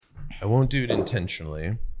I won't do it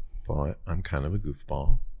intentionally, but I'm kind of a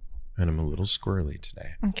goofball and I'm a little squirrely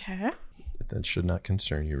today. Okay. That should not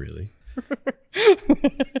concern you, really.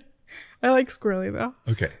 I like squirrely though.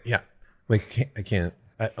 Okay. Yeah. Like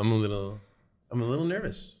I'm a little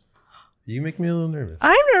nervous. You make me a little nervous.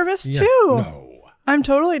 I'm nervous too. No. I'm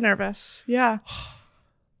totally nervous. Yeah.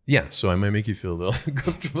 Yeah. So I might make you feel a little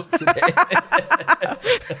uncomfortable today.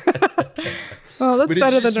 Well, that's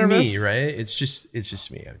better than nervous. Me, right? It's just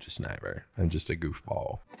me. I'm just never. I'm just a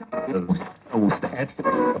goofball.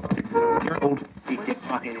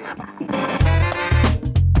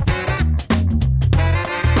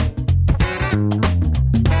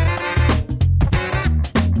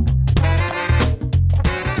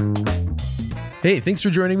 Hey, thanks for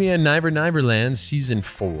joining me on Niverland Season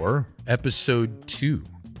 4, Episode 2.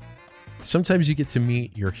 Sometimes you get to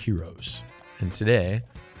meet your heroes, and today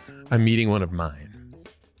I'm meeting one of mine.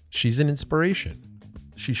 She's an inspiration.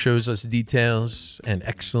 She shows us details and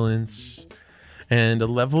excellence and a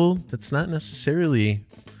level that's not necessarily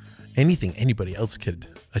anything anybody else could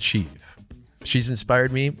achieve. She's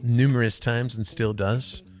inspired me numerous times and still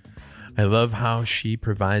does. I love how she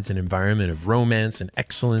provides an environment of romance and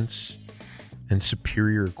excellence and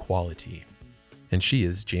superior quality. And she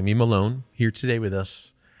is Jamie Malone, here today with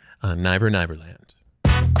us on Niverland.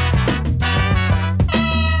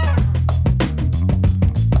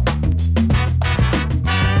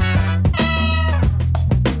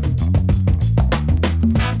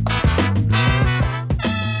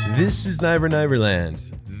 This is Niverland.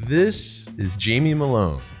 This is Jamie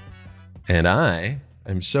Malone. And I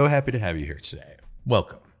am so happy to have you here today.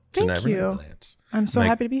 Welcome to Niverland. I'm so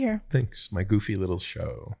happy to be here. Thanks. My goofy little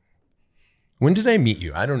show. When did I meet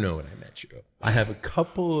you? I don't know when I met you. I have a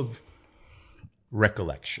couple of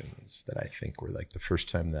recollections that I think were like the first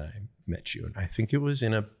time that I met you. And I think it was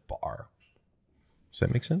in a bar. Does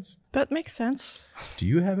that make sense? That makes sense. Do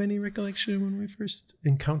you have any recollection when we first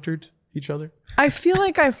encountered each other? I feel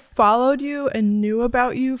like I followed you and knew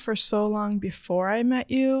about you for so long before I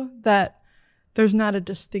met you that there's not a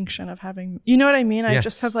distinction of having, you know what I mean? I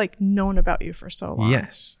just have like known about you for so long.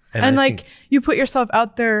 Yes. And like you put yourself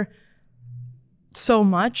out there so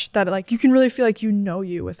much that like you can really feel like you know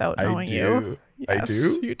you without knowing you. Yes, I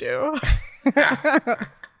do. You do.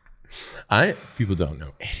 People don't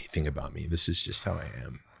know anything about me. This is just how I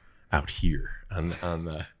am out here on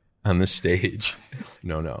the stage.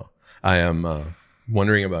 No. I am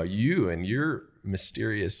wondering about you and your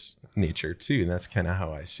mysterious nature too. And that's kind of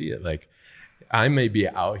how I see it. Like I may be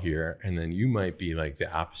out here and then you might be like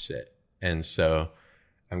the opposite. And so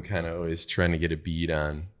I'm kind of always trying to get a bead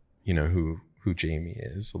on, you know, who Jamie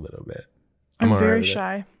is a little bit. I'm very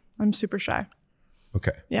shy. I'm super shy.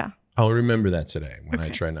 Okay. Yeah. I'll remember that today when I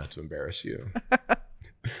try not to embarrass you.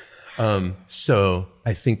 So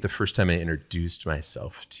I think the first time I introduced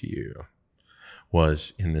myself to you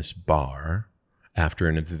was in this bar after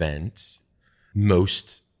an event.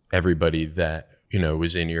 Most everybody that, you know,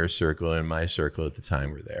 was in your circle and my circle at the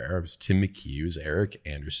time were there. It was Tim McKee, it was Eric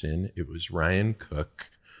Anderson, it was Ryan Cook.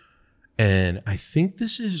 And I think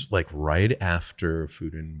this is like right after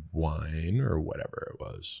Food and Wine or whatever it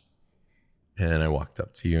was. And I walked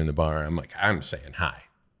up to you in the bar. I'm like, I'm saying hi.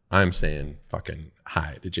 I'm saying fucking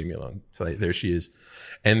hi to Jamie Malone. So like, there she is.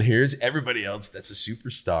 And here's everybody else that's a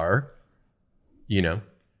superstar, you know.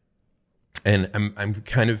 And I'm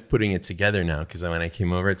kind of putting it together now because when I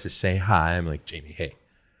came over to say hi, I'm like, Jamie, hey,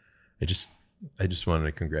 I just wanted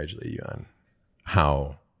to congratulate you on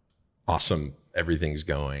how awesome everything's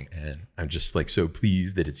going, and I'm just like so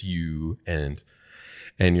pleased that it's you. And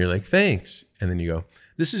you're like, thanks. And then you go,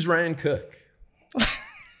 this is Ryan Cook.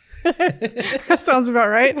 That sounds about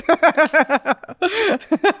right.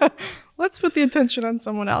 Let's put the attention on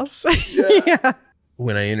someone else. Yeah.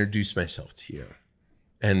 When I introduced myself to you,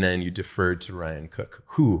 and then you deferred to Ryan Cook,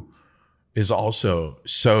 who is also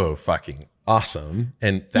so fucking awesome.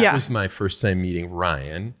 And that was my first time meeting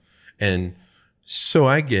Ryan. And so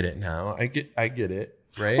I get it now. I get it,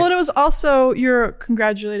 right? Well, and it was also, you're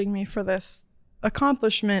congratulating me for this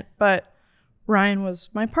accomplishment, but Ryan was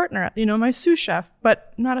my partner, you know, my sous chef,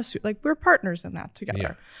 but not a sous, like we're partners in that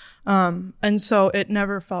together. Yeah. And so it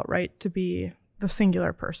never felt right to be the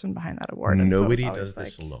singular person behind that award. And nobody so does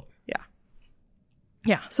this alone. Yeah.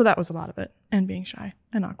 Yeah. So that was a lot of it, and being shy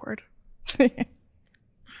and awkward. I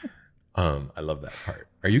love that part.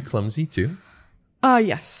 Are you clumsy too?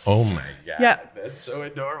 Yes. Oh my God. Yeah. That's so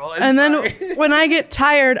adorable. Then when I get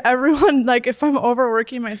tired, everyone, like if I'm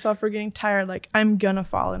overworking myself or getting tired, like I'm gonna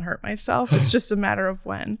fall and hurt myself. It's just a matter of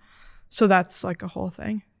when. So that's like a whole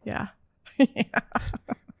thing. Yeah. Yeah.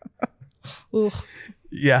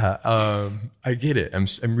 Yeah, I get it.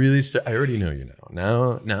 I'm really. I already know you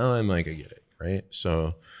now. Now I'm like, I get it, right?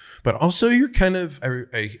 So, but also you're kind of.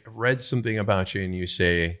 I read something about you, and you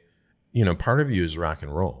say, part of you is rock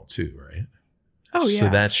and roll too, right? Oh yeah. So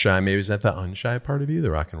that's shy. Maybe is that the unshy part of you,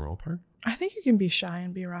 the rock and roll part? I think you can be shy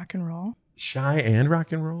and be rock and roll. Shy and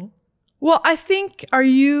rock and roll? Well, I think, are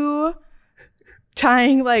you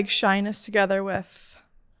tying like shyness together with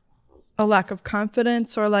a lack of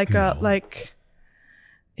confidence or like No.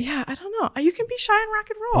 yeah, I don't know. You can be shy and rock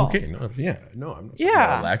and roll. Okay, no, I'm not saying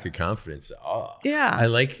about a lack of confidence at all. Yeah. I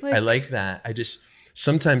like that. I just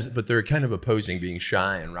sometimes, but they're kind of opposing. Being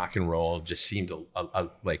shy and rock and roll just seemed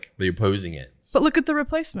like the opposing ends. But look at the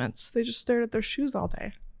Replacements. They just stared at their shoes all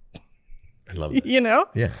day. I love this.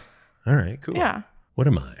 Yeah. All right, cool. Yeah. What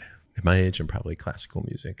am I? At my age, I'm probably classical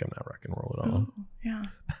music. I'm not rock and roll at all. Oh, yeah.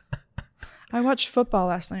 I watched football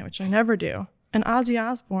last night, which I never do. And Ozzy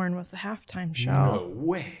Osbourne was the halftime show. No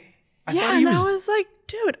way. I was like,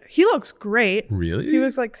 dude, he looks great. Really? He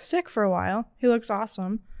was like sick for a while. He looks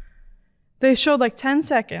awesome. They showed like 10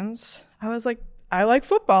 seconds. I was like, I like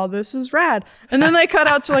football. This is rad. And then they cut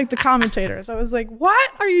out to like the commentators. I was like,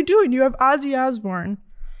 what are you doing? You have Ozzy Osbourne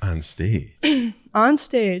on stage. On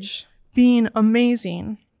stage, being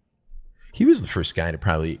amazing. He was the first guy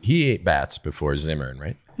to he ate bats before Zimmern,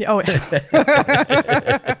 right? Yeah, oh,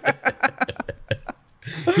 yeah.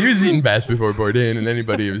 He was eating bats before Bourdain and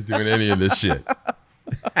anybody who was doing any of this shit.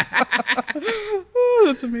 Oh,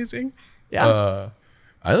 that's amazing. Yeah.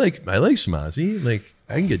 I like Smozzy. Like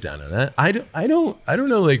I can get down on that. I don't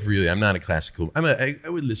know. Like really, I'm not a classical. I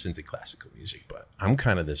would listen to classical music, but I'm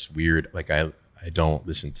kind of this weird. Like I don't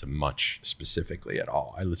listen to much specifically at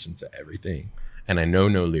all. I listen to everything, and I know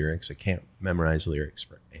no lyrics. I can't memorize lyrics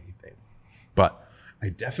for anything, but I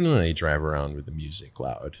definitely drive around with the music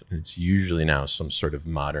loud, and it's usually now some sort of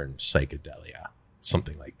modern psychedelia,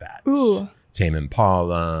 something like that. Ooh. Tame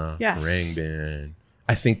Impala, Yes. Rangbin.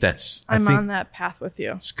 I think I'm on that path with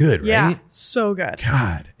you. It's good, right? Yeah, so good.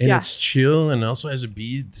 God. And Yes. it's chill and also has a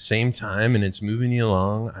beat at the same time and it's moving you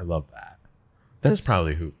along. I love that. That's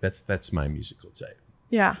probably that's my musical type.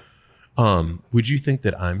 Yeah. Would you think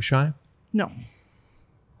that I'm shy? No.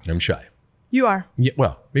 I'm shy. You are. Yeah,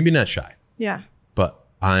 well, maybe not shy, Yeah. but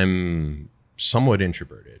I'm somewhat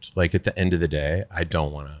introverted. Like at the end of the day, I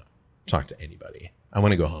don't want to talk to anybody. I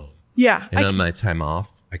want to go home. Yeah. And on my time off,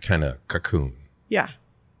 I kind of cocoon. Yeah.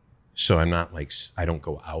 So I'm not like, I don't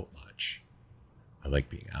go out much. I like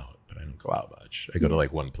being out, but I don't go out much. I go to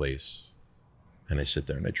like one place and I sit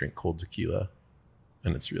there and I drink cold tequila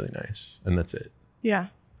and it's really nice. And that's it. Yeah.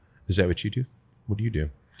 Is that what you do? What do you do?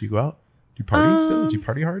 Do you go out? Do you party still? Do you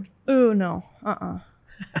party hard? Oh, no.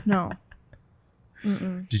 No.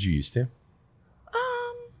 Did you used to?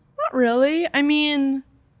 Not really. I mean,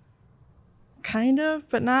 kind of,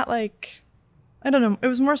 but not like, I don't know. It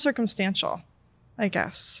was more circumstantial, I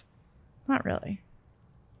guess. Not really.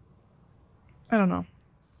 I don't know.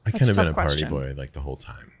 I That's kind of a been tough a party question. boy like the whole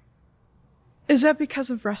time. Is that because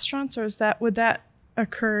of restaurants, or would that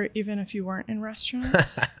occur even if you weren't in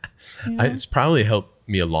restaurants? You know? It's probably helped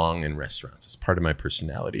me along in restaurants. It's part of my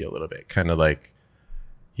personality a little bit. Kind of like,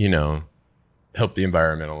 help the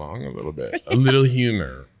environment along a little bit. A little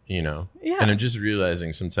humor, Yeah. And I'm just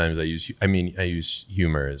realizing sometimes I use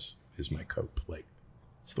humor as my cope. Like,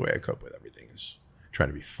 it's the way I cope with everything, is try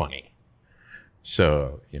to be funny.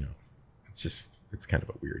 So, it's kind of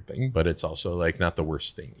a weird thing, but it's also like not the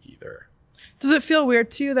worst thing either. Does it feel weird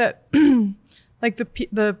to you that like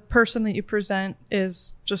the person that you present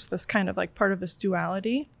is just this kind of like part of this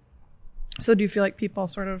duality? So do you feel like people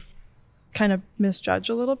sort of kind of misjudge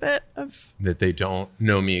a little bit of that they don't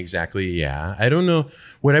know me exactly? Yeah. I don't know.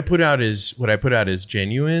 What I put out is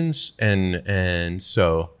genuine, and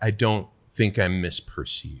so I don't think I'm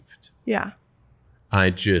misperceived. Yeah. I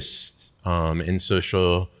just in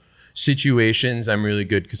social situations I'm really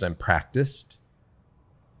good because I'm practiced,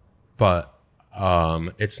 but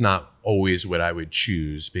it's not always what I would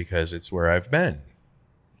choose because it's where I've been.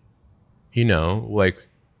 Like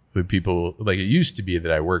with people, like it used to be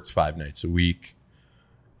that I worked 5 nights a week,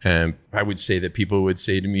 and I would say that people would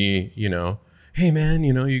say to me, hey man,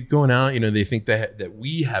 you're going out, they think that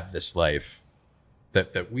we have this life,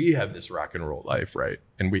 that we have this rock and roll life, right?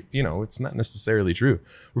 And we, it's not necessarily true.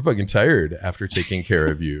 We're fucking tired after taking care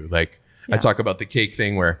of you. Like Yeah. I talk about the cake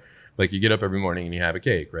thing where like you get up every morning and you have a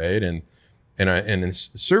cake, right? And a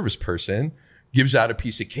service person gives out a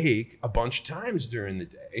piece of cake a bunch of times during the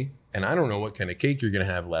day. And I don't know what kind of cake you're going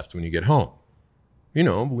to have left when you get home. We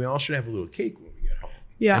all should have a little cake when we get home.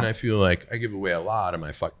 Yeah. And I feel like I give away a lot of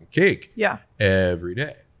my fucking cake Yeah. every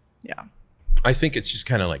day. Yeah. I think it's just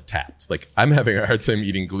kind of like tapped. Like I'm having a hard time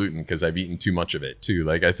eating gluten because I've eaten too much of it too.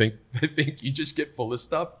 Like I think you just get full of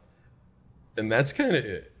stuff, and that's kind of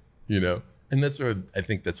it, you know. And that's what I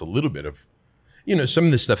think. That's a little bit of, you know, some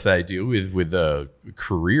of the stuff that I deal with a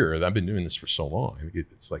career. I've been doing this for so long.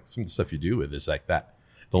 It's like some of the stuff you deal with is like that,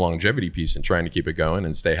 the longevity piece and trying to keep it going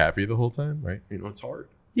and stay happy the whole time, right? You know, it's hard.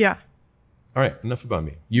 Yeah. All right, enough about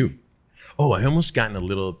me. You. Oh, I almost gotten a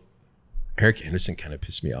little. Eric Anderson kind of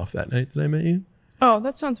pissed me off that night that I met you. Oh,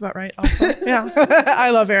 that sounds about right. Also, yeah. I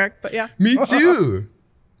love Eric, but yeah. Me too.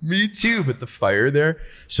 Me too. But the fire there.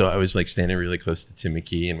 So I was like standing really close to Tim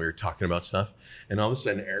McKee and we were talking about stuff. And all of a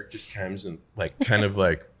sudden Eric just comes and like kind of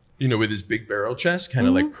like, you know, with his big barrel chest kind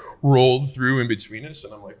of like rolled through in between us.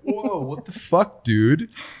 And I'm like, whoa, what the fuck, dude?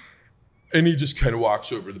 And he just kind of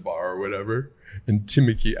walks over the bar or whatever. And Tim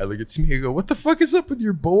McKee, I look at Tim McKee, I go, what the fuck is up with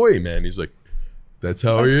your boy, man? He's like, that's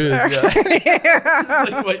how he is. Yeah.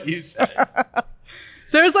 It's like what you said.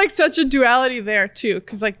 There's like such a duality there too,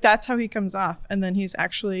 because like that's how he comes off, and then he's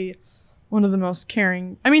actually one of the most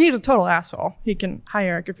caring. I mean, he's a total asshole. He can. Hi,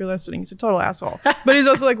 Eric, if you're listening, he's a total asshole, but he's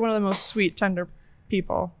also like one of the most sweet, tender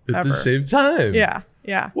people at ever. the same time. Yeah,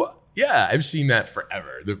 yeah. Well, yeah, I've sseen that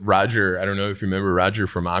forever. The Roger, I don't know if you remember Roger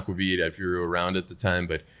from Aquavit, if you were around at the time,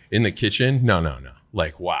 but in the kitchen, no.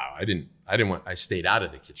 Like, wow, I stayed out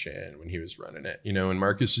of the kitchen when he was running it, you know, and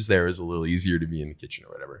Marcus was there. It was a little easier to be in the kitchen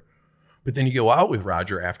or whatever. But then you go out with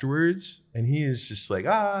Roger afterwards and he is just like,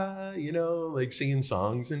 you know, like singing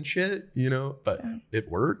songs and shit, you know, but at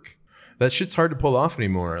work, that shit's hard to pull off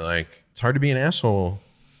anymore. Like it's hard to be an asshole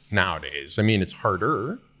nowadays. I mean, it's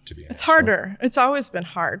harder to be an asshole. It's harder. It's always been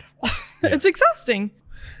hard. It's exhausting.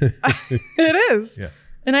 It is. Yeah.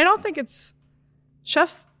 And I don't think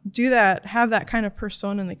chefs have that kind of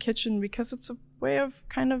persona in the kitchen because it's a way of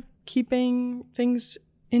kind of keeping things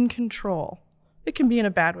in control. It can be in a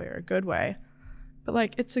bad way or a good way, but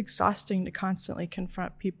like it's exhausting to constantly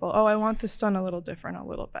confront people. Oh, I want this done a little different, a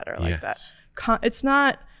little better, like that.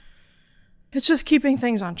 It's just keeping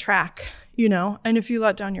things on track, you know? And if you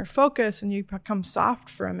let down your focus and you become soft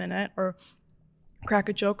for a minute or crack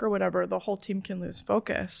a joke or whatever, the whole team can lose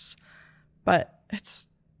focus. But it's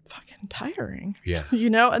fucking tiring. Yeah. You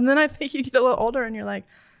know? And then I think you get a little older and you're like,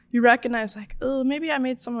 you recognize like, oh, maybe I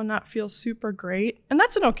made someone not feel super great. And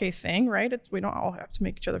that's an okay thing, right? We don't all have to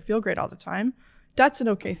make each other feel great all the time. That's an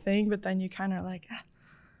okay thing. But then you kind of like,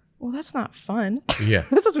 well, that's not fun. Yeah.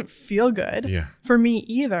 That doesn't feel good for me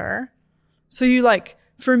either. So you like,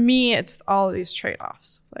 for me, it's all of these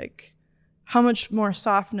trade-offs. Like, how much more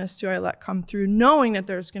softness do I let come through knowing that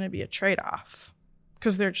there's going to be a trade-off?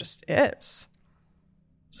 Because there just is.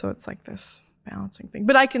 So it's like this balancing thing.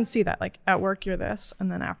 But I can see that, like at work you're this,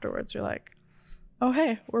 and then afterwards you're like, oh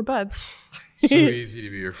hey, we're buds. So easy to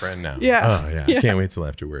be your friend now. Yeah. Oh yeah. I can't wait till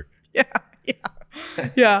after work.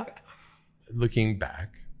 Yeah. Looking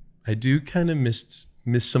back, I do kind of miss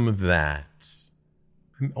some of that.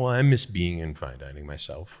 Well, I miss being in fine dining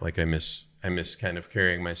myself. Like I miss kind of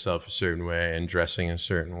carrying myself a certain way and dressing a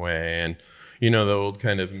certain way, and you know, the old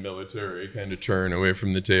kind of military kind of turn away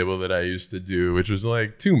from the table that I used to do, which was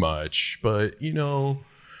like too much. But, you know,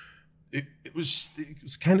 it was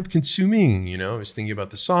kind of consuming, you know. I was thinking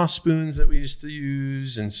about the sauce spoons that we used to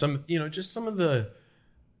use and just some of the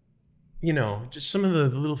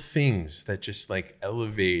little things that just like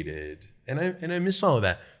elevated. And I miss all of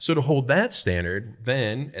that. So to hold that standard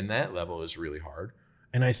then and that level is really hard.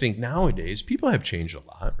 And I think nowadays people have changed a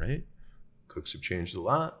lot, right? Cooks have changed a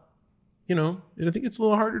lot. You know, and I think it's a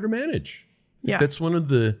little harder to manage. Yeah. That's one of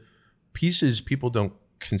the pieces people don't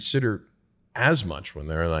consider as much when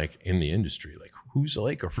they're like in the industry. Like who's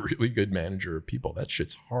like a really good manager of people? That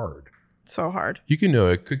shit's hard. So hard. You can know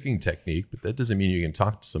a cooking technique, but that doesn't mean you can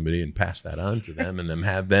talk to somebody and pass that on to them and then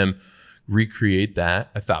have them recreate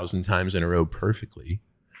that 1,000 times in a row perfectly.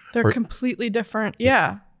 They're completely different.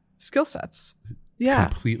 Skill sets. Yeah.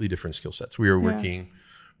 Completely different skill sets. We are working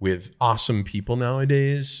with awesome people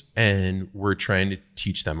nowadays, and we're trying to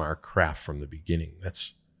teach them our craft from the beginning.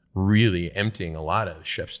 That's really emptying a lot of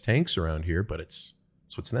chefs' tanks around here, but it's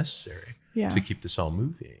what's necessary to keep this all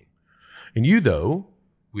moving. And you, though,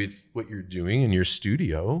 with what you're doing in your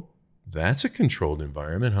studio, that's a controlled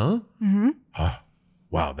environment, huh? Mm-hmm. Oh,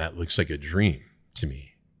 wow, that looks like a dream to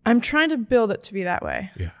me. I'm trying to build it to be that way.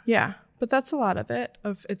 Yeah. But that's a lot of it.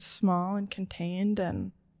 It's small and contained,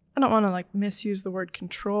 and I don't want to like misuse the word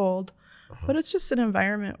controlled, but it's just an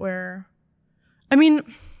environment where, I mean,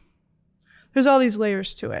 there's all these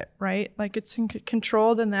layers to it, right? Like it's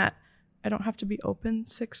controlled in that I don't have to be open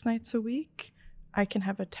 6 nights a week. I can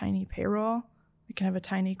have a tiny payroll. I can have a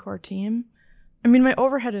tiny core team. I mean, my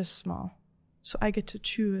overhead is small, so I get to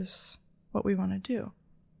choose what we want to do.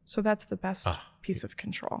 So that's the best piece of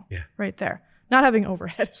control Yeah. right there. Not having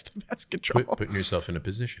overhead is the best control. Putting yourself in a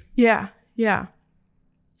position. Yeah. Yeah.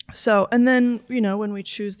 So, and then, you know, when we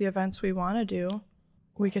choose the events we want to do,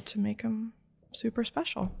 we get to make them super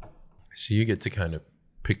special. So you get to kind of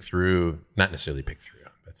pick through, not necessarily pick through.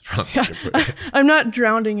 That's probably good to put it. I'm not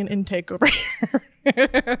drowning in intake over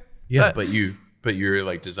here. Yeah, but you're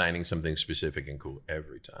like designing something specific and cool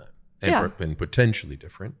every time. And potentially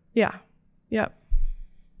different. Yeah. Yep.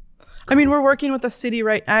 I mean, we're working with the city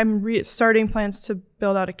I'm starting plans to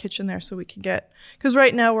build out a kitchen there so we can because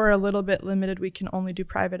right now we're a little bit limited. We can only do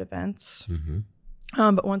private events.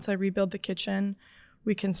 Mm-hmm. But once I rebuild the kitchen,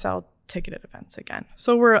 we can sell ticketed events again.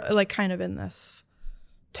 So we're like kind of in this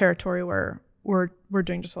territory where we're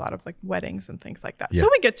doing just a lot of like weddings and things like that. Yeah. So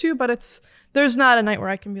we get to, but there's not a night where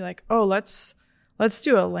I can be like, oh, let's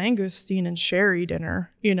do a langoustine and sherry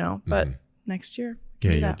dinner, you know, but next year.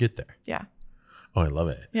 Yeah, you'll get there. Yeah. Oh, I love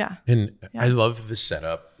it. Yeah. And I love the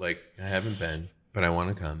setup. Like, I haven't been, but I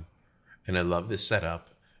want to come. And I love this setup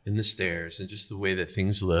and the stairs and just the way that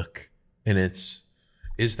things look. And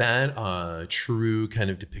is that a true kind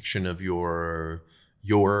of depiction of your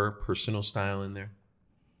personal style in there?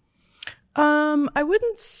 I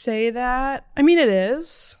wouldn't say that. I mean, it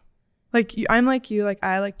is. Like, I'm like you. Like,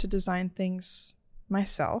 I like to design things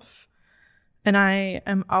myself. And I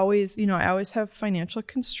am always, you know, I always have financial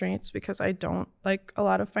constraints because I don't like a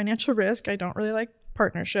lot of financial risk. I don't really like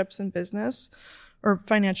partnerships in business, or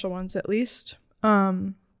financial ones at least.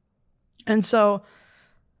 And so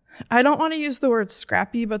I don't want to use the word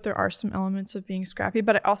scrappy, but there are some elements of being scrappy.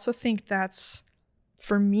 But I also think that's,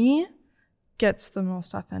 for me, gets the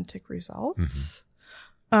most authentic results.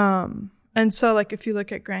 Mm-hmm. And so, like, if you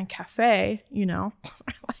look at Grand Cafe, you know,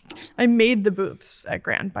 I made the booths at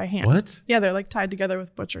Grand by hand. What? Yeah, they're like tied together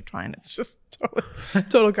with butcher twine. It's just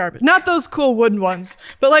total garbage. Not those cool wooden ones,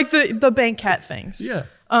 but like the banquette things. Yeah.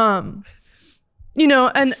 You know,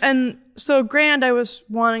 and so Grand, I was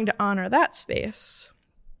wanting to honor that space.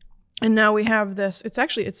 And now we have this.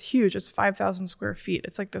 It's huge. It's 5,000 square feet.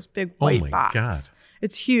 It's like this big white box. God.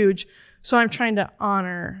 It's huge. So I'm trying to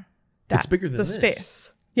honor that. It's bigger than the this.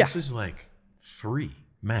 Space. Yeah. This is like 3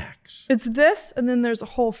 max. It's this, and then there's a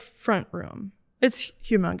whole front room. It's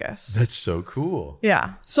humongous. That's so cool.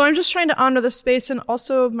 Yeah. So I'm just trying to honor the space. And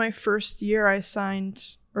also my first year I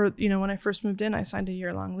signed, or, you know, when I first moved in, I signed a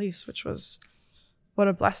year-long lease, which was what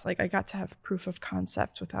a bless. Like, I got to have proof of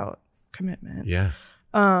concept without commitment. Yeah.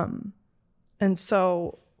 And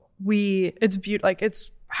so it's beautiful. Like,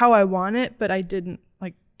 it's how I want it, but I didn't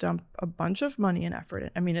like dump a bunch of money and effort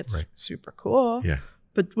in. I mean, it's super cool. Yeah.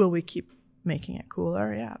 But will we keep making it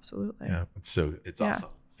cooler? Yeah, absolutely. Yeah. It's awesome.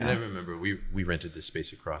 And I remember we rented this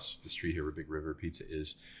space across the street here where Big River Pizza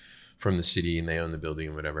is, from the city, and they own the building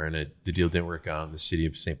and whatever. And the deal didn't work out. And the city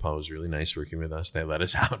of St. Paul was really nice working with us. They let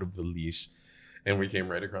us out of the lease, and we came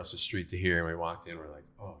right across the street to here. And we walked in. We're like,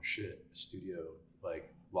 oh shit, a studio,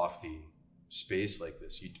 like lofty space like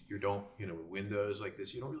this. You don't, you know, with windows like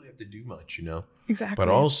this, you don't really have to do much, you know. Exactly. But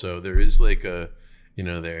also there is like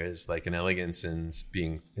there is like an elegance in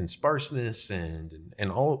being in sparseness and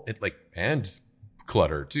all it, like, and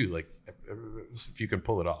clutter too, like, if you can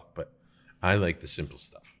pull it off. But I like the simple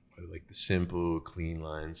stuff. I like the simple, clean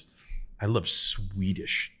lines. I love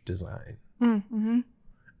Swedish design. Mm-hmm.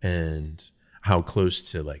 And how close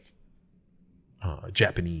to like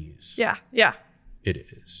Japanese it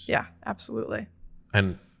is. Yeah, absolutely.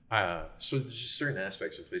 And so there's just certain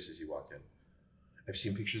aspects of places you walk in. I've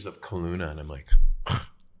seen pictures of Kelowna and I'm like,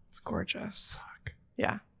 it's gorgeous. Fuck.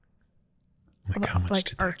 Yeah. Like, how much like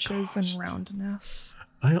did that arches cost? And roundness.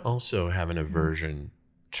 I also have an aversion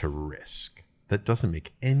to risk. That doesn't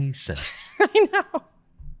make any sense. I know.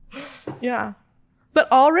 Yeah. But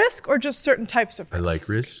all risk, or just certain types of risk? I like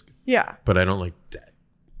risk. Yeah. But I don't like debt.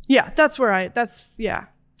 Yeah,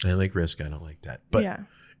 I like risk. I don't like debt. But,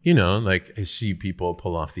 you know, like, I see people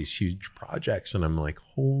pull off these huge projects and I'm like,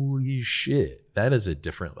 holy shit, that is a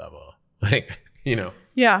different level. Like, you know.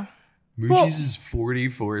 Yeah. Moochie's is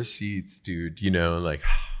 44 seats, dude. You know, like,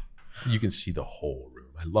 you can see the whole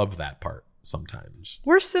room. I love that part sometimes.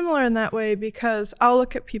 We're similar in that way, because I'll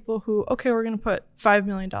look at people who, okay, we're going to put $5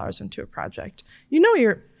 million into a project.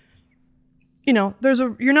 You're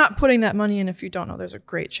not putting that money in if you don't know there's a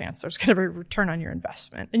great chance there's going to be a return on your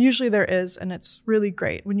investment. And usually there is, and it's really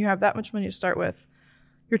great. When you have that much money to start with,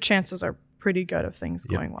 your chances are pretty good of things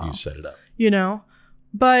going well. You set it up. You know?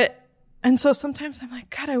 And so sometimes I'm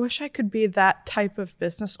like, God, I wish I could be that type of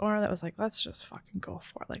business owner that was like, let's just fucking go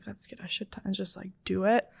for it. Like, let's get a shit ton and just like do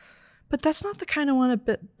it. But that's not the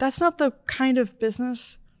kind of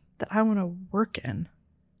business that I want to work in.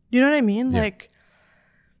 You know what I mean? Yeah. Like,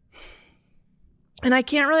 and I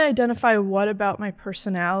can't really identify what about my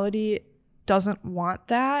personality doesn't want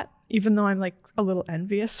that, even though I'm like a little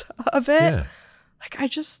envious of it. Yeah. Like, I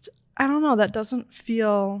don't know. That doesn't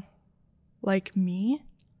feel like me.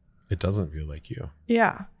 It doesn't feel like you.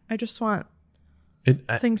 Yeah. I just want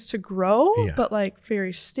things to grow, but like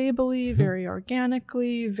very stably, very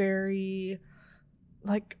organically, very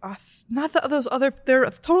like, not that those other, they're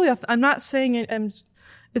totally, I'm not saying it,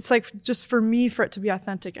 it's like just for me, for it to be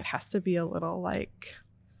authentic, it has to be a little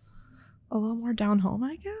more down home,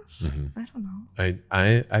 I guess. Mm-hmm. I don't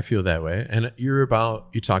know. I feel that way. And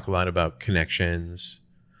you talk a lot about connections.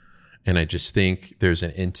 And I just think there's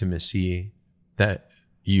an intimacy that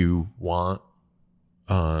you want,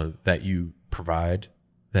 that you provide,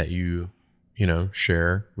 that you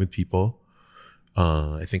share with people.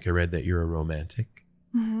 I think I read that you're a romantic.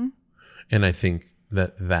 Mm-hmm. And I think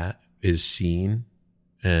that is seen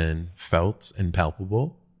and felt and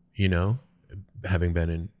palpable, having been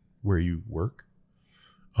in where you work.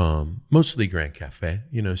 Mostly Grand Cafe,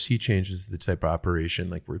 Sea Change is the type of operation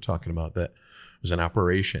like we're talking about that was an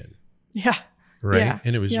operation. Yeah. Right. Yeah.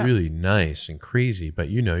 And it was really nice and crazy, but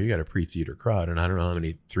you got a pre-theater crowd and I don't know how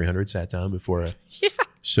many 300 sat down before. Yeah.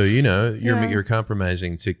 So, you're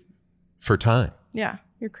compromising for time. Yeah.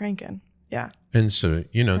 You're cranking. Yeah. And so,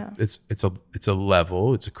 it's a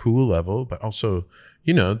level, it's a cool level, but also,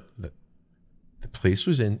 the place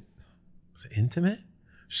was intimate.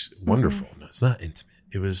 Just wonderful. No, it's not intimate.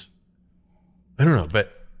 It was, I don't know,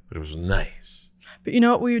 but it was nice. But you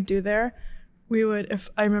know what we would do there? We would, if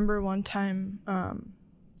I remember one time,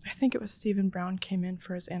 I think it was Stephen Brown came in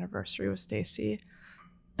for his anniversary with Stacy.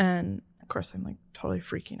 And of course, I'm like totally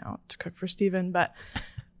freaking out to cook for Stephen. But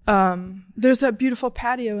there's that beautiful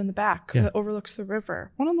patio in the back that overlooks the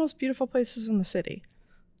river. One of the most beautiful places in the city.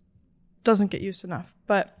 Doesn't get used enough.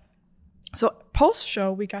 But so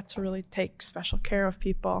post-show, we got to really take special care of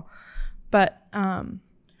people. But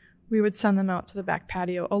we would send them out to the back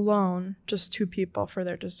patio alone, just 2 people for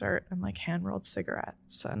their dessert and like hand-rolled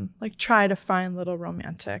cigarettes and like try to find little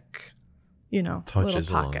romantic, touches little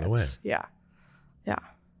pockets. Along the way. Yeah.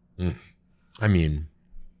 Yeah. I mean,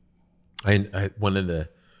 I one of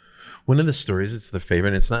the stories, it's the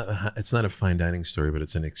favorite. It's not a fine dining story, but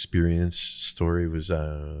it's an experience story. Was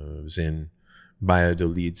in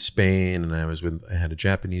Valladolid, Spain, and I had a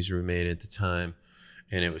Japanese roommate at the time.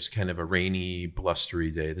 And it was kind of a rainy,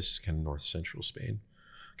 blustery day. This is kind of north central Spain.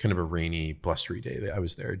 Kind of a rainy, blustery day. I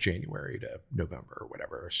was there January to November or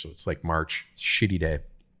whatever. So it's like March, shitty day.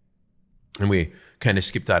 And we kind of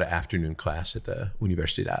skipped out of afternoon class at the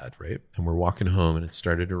Universidad, right? And we're walking home and it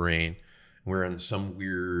started to rain. And we're in some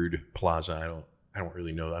weird plaza. I don't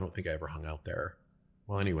really know. I don't think I ever hung out there.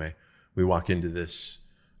 Well, anyway, we walk into this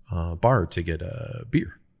bar to get a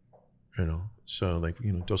beer, So like,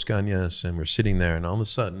 Dos Cañas, and we're sitting there and all of a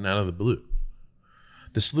sudden, out of the blue,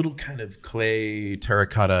 this little kind of clay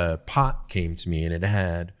terracotta pot came to me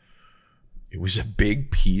and it was a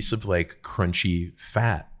big piece of like crunchy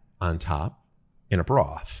fat on top in a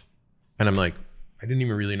broth. And I'm like, I didn't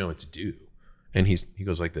even really know what to do. And he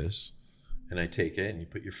goes like this, and I take it and you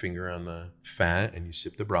put your finger on the fat and you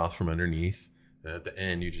sip the broth from underneath. And at the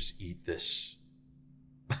end, you just eat this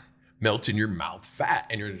melt in your mouth fat.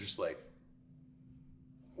 And you're just like,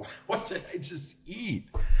 what did I just eat?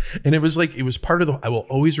 And it was part of I will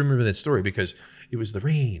always remember that story because it was the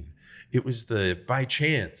rain. It was the by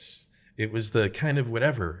chance. It was the kind of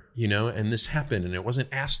whatever, and this happened and it wasn't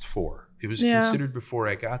asked for. It was considered before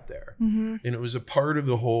I got there. Mm-hmm. And it was a part of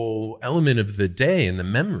the whole element of the day and the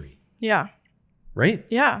memory. Yeah. Right?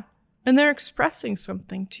 Yeah. And they're expressing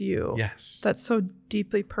something to you. Yes. That's so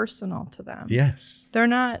deeply personal to them. Yes. They're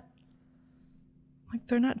not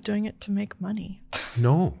doing it to make money.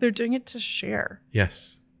 No. They're doing it to share.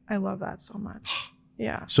 Yes. I love that so much.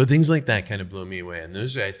 Yeah. So things like that kind of blow me away. And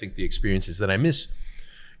those are, I think, the experiences that I miss,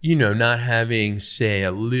 not having, say,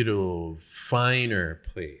 a little finer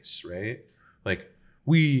place, right? Like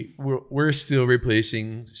we're still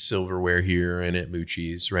replacing silverware here and at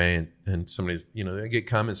Moochie's, right? And somebody's, I get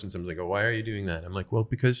comments sometimes like, oh, why are you doing that? I'm like, well,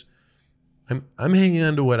 because I'm hanging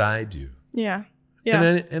on to what I do. Yeah. Yeah.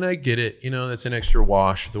 And I get it. That's an extra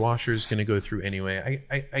wash. The washer is going to go through anyway.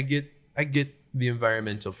 I get the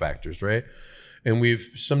environmental factors, right? And we've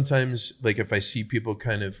sometimes, like, if I see people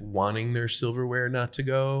kind of wanting their silverware not to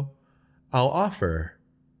go, I'll offer,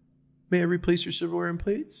 may I replace your silverware and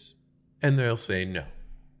plates? And they'll say no.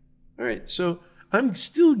 All right. So I'm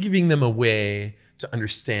still giving them a way to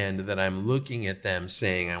understand that I'm looking at them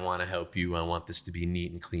saying, I want to help you. I want this to be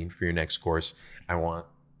neat and clean for your next course. I want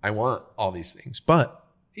all these things. But,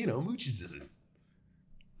 Moochie's isn't.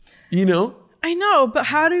 You know? I know, but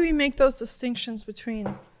how do we make those distinctions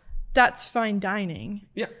between that's fine dining?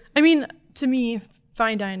 Yeah. I mean, to me,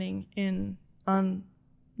 fine dining on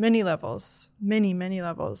many levels, many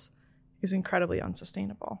levels, is incredibly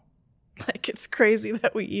unsustainable. Like, it's crazy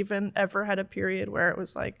that we even ever had a period where it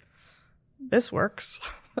was like, this works.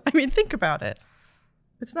 I mean, think about it.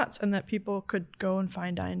 It's nuts. And that people could go and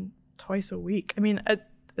fine dine twice a week. I mean,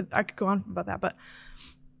 I could go on about that, but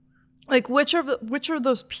like, which are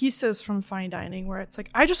those pieces from fine dining where it's like,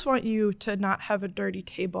 I just want you to not have a dirty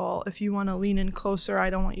table. If you want to lean in closer, I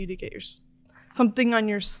don't want you to get something on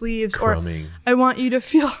your sleeves, Crumbing. Or I want you to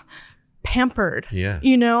feel pampered. Yeah.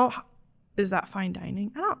 You know, is that fine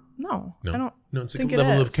dining? I don't know. No, it's like a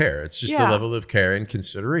level of care. It's just a level of care and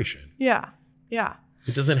consideration. Yeah.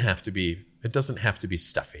 It doesn't have to be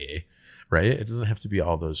stuffy, right? It doesn't have to be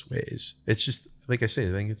all those ways. It's just, like I say,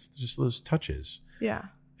 I think it's just those touches. Yeah.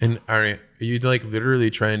 And are you like literally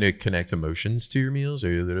trying to connect emotions to your meals?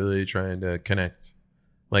 Are you literally trying to connect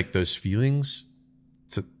like those feelings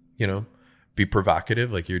to, you know, be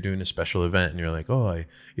provocative? Like you're doing a special event and you're like, oh,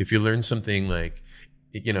 if you learn something like,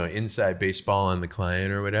 you know, inside baseball on the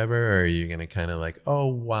client or whatever, or are you going to kind of like, oh,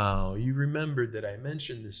 wow, you remembered that I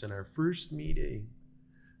mentioned this in our first meeting?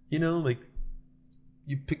 You know, like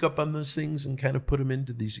you pick up on those things and kind of put them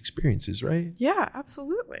into these experiences, right? Yeah,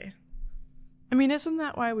 absolutely. I mean, isn't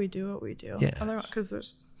that why we do what we do? Yeah. Because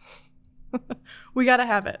there's, we got to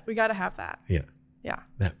have it. We got to have that. Yeah. Yeah.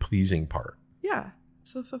 That pleasing part. Yeah.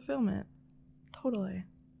 It's the fulfillment. Totally.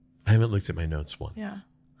 I haven't looked at my notes once. Yeah.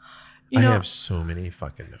 I have so many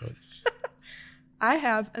fucking notes. I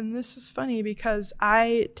have, and this is funny because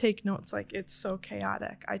I take notes like it's so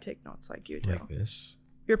chaotic. I take notes like you do. Like this.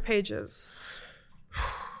 Your pages.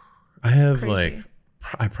 I have crazy.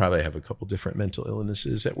 I probably have a couple different mental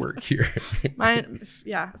illnesses at work here. Mine, if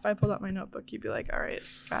I pulled out my notebook, you'd be like, all right,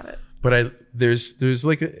 got it. But there's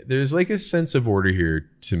like a sense of order here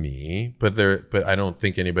to me, but I don't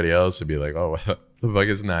think anybody else would be like, oh, what the fuck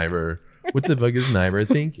is Nyber? What the fuck is Nyber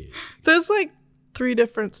thinking? There's like 3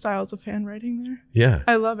 different styles of handwriting there. Yeah.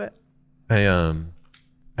 I love it.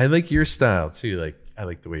 I like your style too. Like I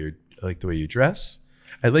like the way you dress.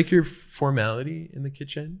 I like your formality in the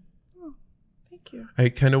kitchen. Oh, thank you. I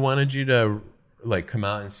kind of wanted you to like come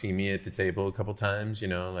out and see me at the table a couple times, you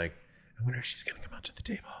know, like I wonder if she's going to come out to the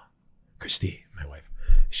table. Christy, my wife,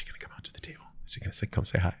 is she going to come out to the table? Is she going to say, come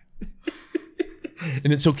say hi?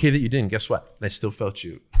 And it's okay that you didn't. Guess what? I still felt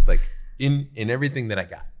you like in everything that I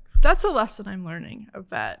got. That's a lesson I'm learning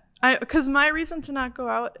of that. Because my reason to not go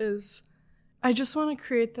out is I just want to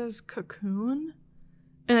create this cocoon,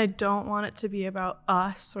 and I don't want it to be about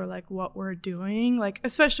us or like what we're doing. Like,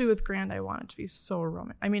 especially with Grand, I want it to be so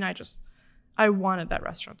romantic. I mean, I wanted that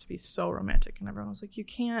restaurant to be so romantic, and everyone was like, you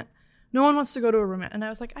can't, no one wants to go to a romantic. And I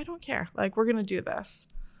was like, I don't care. Like, we're going to do this.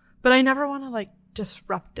 But I never want to like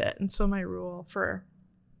disrupt it. And so my rule for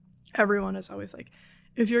everyone is always like,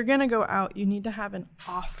 if you're going to go out, you need to have an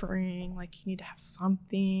offering. Like, you need to have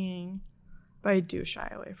something. But I do shy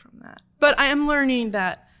away from that. But I am learning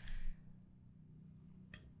that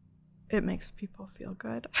it makes people feel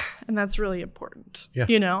good. And that's really important. Yeah.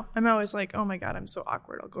 You know, I'm always like, oh my God, I'm so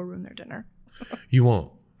awkward. I'll go ruin their dinner. You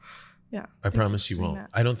won't. Yeah. I promise you won't. That.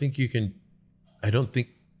 I don't think you can. I don't think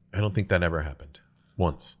that ever happened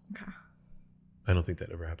once. Okay. I don't think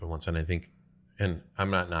that ever happened once. And I think, and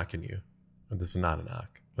I'm not knocking you. This is not a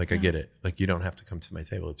knock. Like, I get it. Like, you don't have to come to my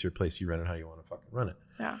table. It's your place. You run it how you want to fucking run it.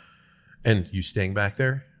 Yeah. And you staying back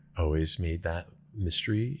there always made that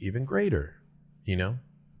mystery even greater, you know?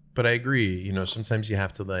 But I agree, you know, sometimes you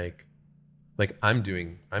have to like I'm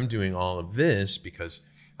doing all of this because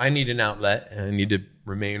I need an outlet and I need to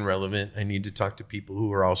remain relevant. I need to talk to people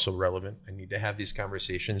who are also relevant. I need to have these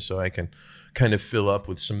conversations so I can kind of fill up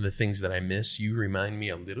with some of the things that I miss. You remind me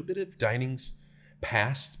a little bit of dining's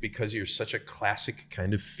past because you're such a classic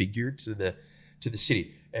kind of figure to the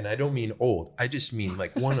city. And I don't mean old. I just mean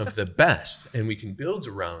like one of the best. And we can build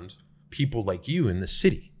around people like you in the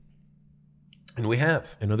city. And we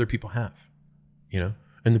have, and other people have, you know,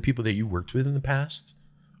 and the people that you worked with in the past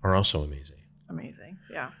are also amazing. Amazing.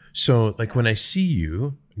 Yeah. So like when I see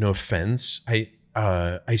you, no offense, I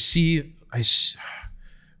see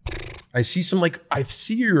some, like, I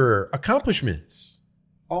see your accomplishments,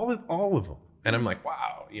 all of them. And I'm like,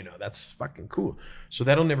 wow, you know, that's fucking cool. So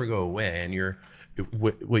that'll never go away. And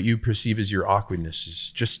what you perceive as your awkwardness is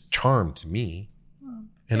just charm to me. Oh,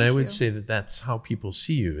 and I would say that that's how people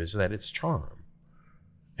see you, is that it's charm.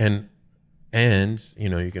 And you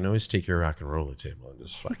know, you can always take your rock and roll at the table and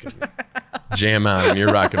just fucking jam out on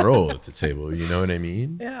your rock and roll at the table. You know what I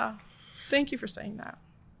mean? Yeah. Thank you for saying that.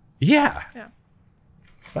 Yeah. Yeah.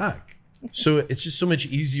 Fuck. So it's just so much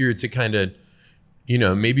easier to kind of,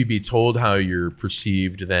 maybe be told how you're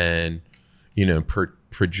perceived than,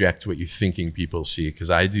 project what you're thinking people see. Because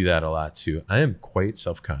I do that a lot too. I am quite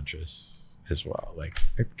self-conscious as well. Like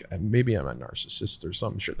maybe I'm a narcissist or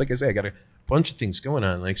some shit. Like I say, I got a bunch of things going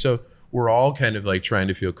on. Like, so we're all kind of like trying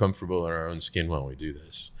to feel comfortable in our own skin while we do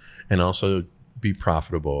this, and also be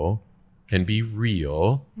profitable and be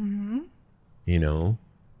real. Mm-hmm.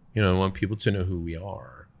 I want people to know who we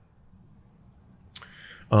are.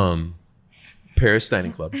 Paris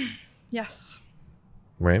Dining Club. Yes.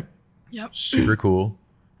 Right? Yep. Super cool.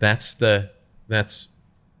 That's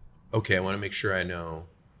okay. I want to make sure I know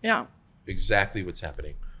exactly what's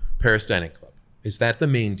happening. Paris Dining Club. Is that the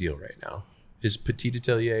main deal right now? Is Petit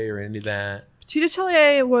Atelier or any of that? Petit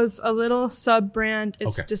Atelier was a little sub-brand.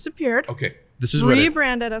 It's disappeared. Okay. This is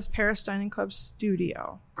rebranded as Paris Dining Club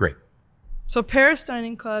Studio. Great. So Paris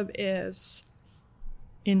Dining Club is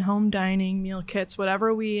in-home dining, meal kits,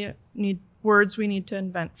 whatever we need, words we need to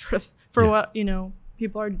invent for what,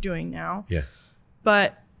 people are doing now. Yeah.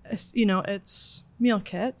 But, it's meal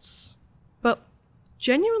kits, but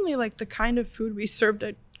genuinely like the kind of food we served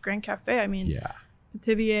at Grand Cafe. I mean,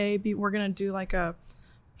 Tivier, we're going to do like a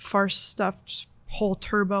farce stuffed whole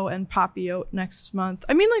turbo and poppy oat next month.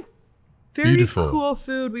 I mean, like very Beautiful. Cool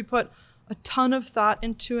food. We put a ton of thought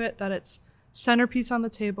into it, that it's centerpiece on the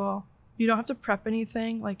table. You don't have to prep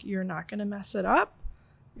anything. Like, you're not going to mess it up.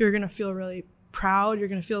 You're going to feel really proud. You're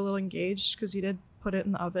going to feel a little engaged because you did put it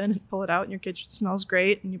in the oven and pull it out and your kitchen smells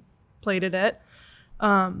great and you plated it.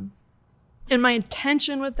 And my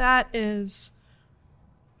intention with that is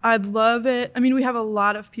I'd love it. I mean, we have a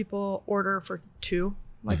lot of people order for 2,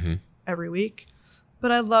 like every week,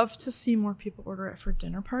 but I'd love to see more people order it for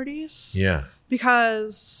dinner parties. Yeah.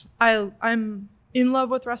 Because I'm in love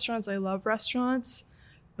with restaurants. I love restaurants,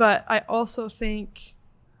 but I also think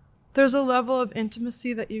there's a level of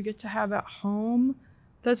intimacy that you get to have at home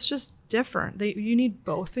that's just different. You need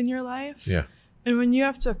both in your life. Yeah. And when you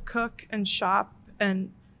have to cook and shop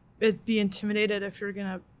and be intimidated if you're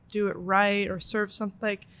gonna do it right or serve something,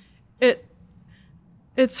 like it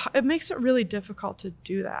makes it really difficult to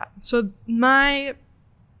do that. So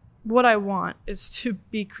what I want is to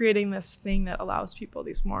be creating this thing that allows people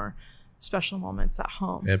these more special moments at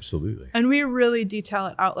home. Absolutely. And we really detail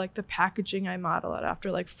it out, like the packaging I model it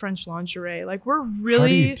after, like French lingerie. Like, we're really How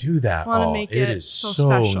do you do that? Want to make it is so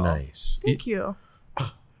special. Nice. Thank you.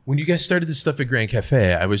 When you guys started this stuff at Grand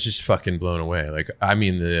Cafe, I was just fucking blown away. Like, I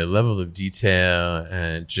mean, the level of detail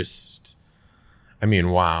and just, I mean,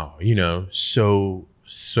 wow, so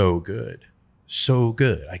good. So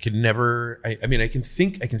good. I could never, I mean, I can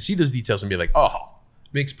see those details and be like, oh,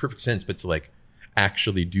 makes perfect sense. But to like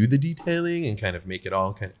actually do the detailing and kind of make it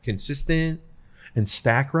all kind of consistent and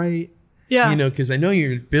stack right. Yeah. Because I know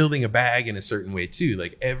you're building a bag in a certain way too.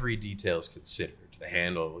 Like, every detail is considered. The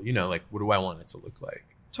handle, like, what do I want it to look like?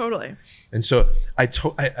 Totally. And so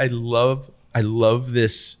I love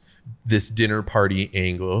this dinner party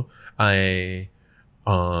angle. I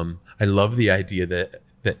love the idea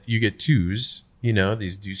that you get 2s,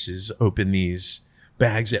 these deuces, open these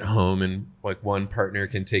bags at home, and like one partner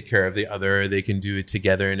can take care of the other. They can do it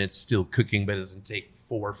together, and it's still cooking, but it doesn't take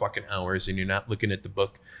 4 fucking hours, and you're not looking at the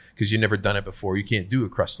book because you've never done it before. You can't do a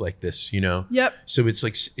crust like this, Yep. So it's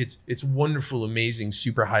like it's wonderful, amazing,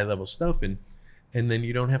 super high level stuff, and then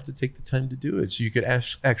you don't have to take the time to do it. So you could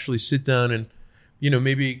actually sit down and,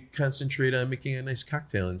 maybe concentrate on making a nice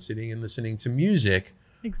cocktail and sitting and listening to music.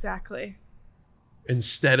 Exactly.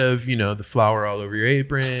 Instead of, the flour all over your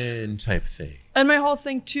apron type thing. And my whole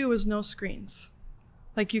thing too was no screens.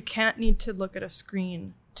 Like, you can't need to look at a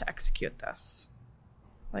screen to execute this.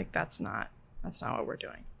 Like, that's not what we're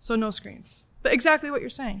doing. So no screens. But exactly what you're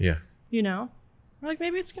saying. Yeah. We're like,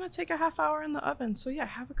 maybe it's going to take a half hour in the oven. So yeah,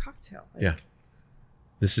 have a cocktail. Like, yeah.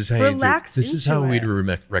 This is how we'd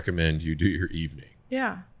recommend you do your evening.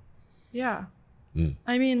 Yeah. Yeah.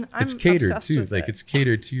 I mean, it's catered too. Like, it's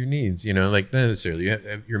catered to your needs, like, not necessarily.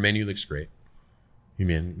 Your menu looks great. Your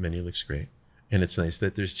menu looks great. And it's nice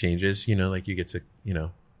that there's changes, like you get to,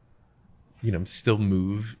 still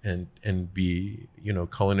move and be,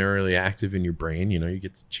 culinarily active in your brain. You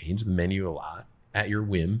get to change the menu a lot at your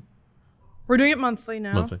whim. We're doing it monthly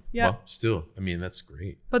now. Monthly. Yeah. Well, still, I mean, that's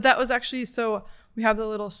great. But that was actually, so we have the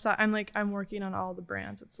little, I'm working on all the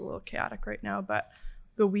brands. It's a little chaotic right now, but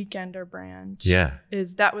the Weekender brand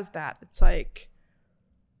that was that. It's like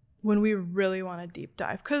when we really want to deep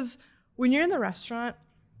dive. Because when you're in the restaurant,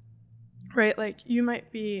 right, like you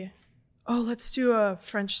might be, oh, let's do a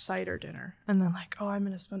French cider dinner. And then like, oh, I'm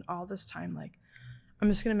going to spend all this time like, I'm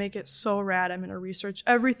just going to make it so rad. I'm going to research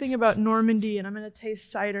everything about Normandy and I'm going to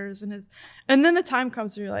taste ciders. And then the time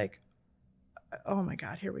comes and you're like, oh my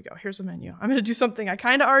God, here we go. Here's a menu. I'm going to do something I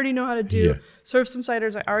kind of already know how to do. Serve some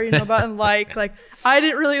ciders I already know about and like I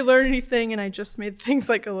didn't really learn anything and I just made things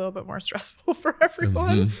like a little bit more stressful for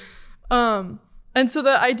everyone. And so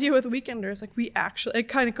the idea with Weekenders, like it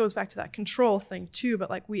kind of goes back to that control thing too, but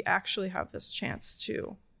like we actually have this chance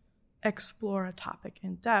to explore a topic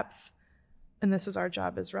in depth. And this is our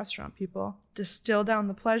job as restaurant people, distill down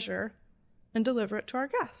the pleasure and deliver it to our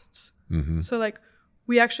guests. So like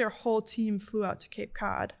our whole team flew out to Cape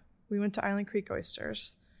Cod. We went to Island Creek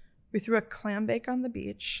Oysters. We threw a clam bake on the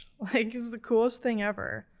beach. Like it's the coolest thing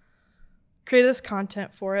ever. Created this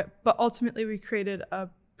content for it, but ultimately we created a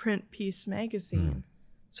print piece magazine.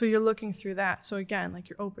 So you're looking through that. So again, like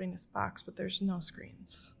you're opening this box, but there's no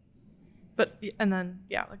screens. We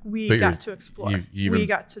got to explore.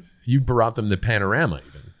 You brought them the panorama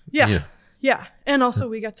even. Yeah. And also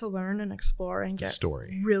we got to learn and explore and get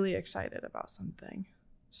story. Really excited about something.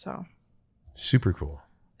 So super cool.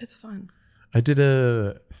 It's fun. I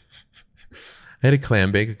had a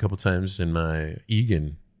clam bake a couple times in my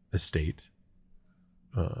Egan estate.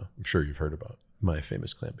 I'm sure you've heard about my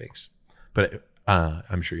famous clam bakes, but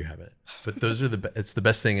I'm sure you haven't. But those are it's the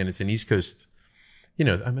best thing, and it's an East Coast. I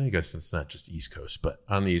mean, I guess it's not just East Coast, but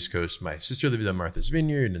on the East Coast, my sister lived on Martha's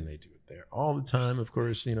Vineyard, and they do it there all the time. Of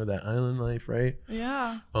course, that island life, right?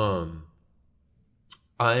 Yeah.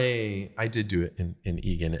 I did do it in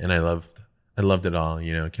Egan, and I loved it all.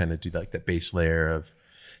 Kind of do like that base layer of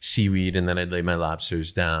seaweed, and then I'd lay my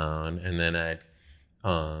lobsters down, and then I'd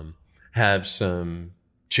have some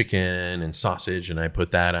chicken and sausage, and I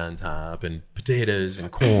put that on top, and potatoes and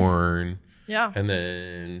corn. Yeah. And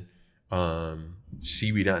then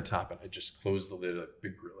seaweed on top, and I just close the lid, like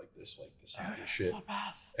big grill like this kind of shit.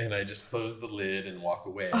 And I just close the lid and walk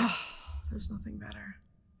away. Oh, there's nothing better.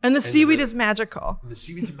 And the seaweed is magical. The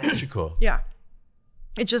seaweed's magical. Yeah.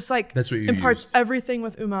 It just like that's what you imparts used. Everything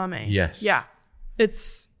with umami. Yes. Yeah.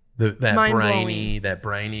 It's that briny,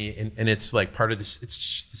 and it's like part of this. It's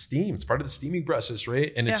just the steam. It's part of the steaming process,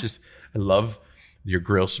 right? And it's just, I love. Your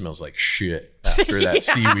grill smells like shit after that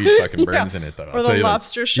seaweed fucking burns in it, though. Or the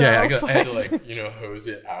lobster shells. Yeah, I had to hose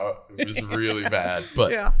it out. It was really bad. But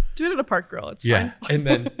do it at a park grill. It's fine. And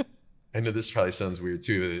then I know this probably sounds weird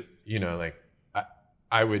too.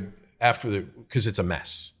 I would because it's a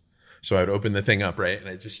mess. So I'd open the thing up, right, and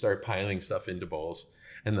I just start piling stuff into bowls.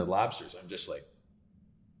 And the lobsters, I'm just like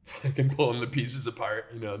fucking pulling the pieces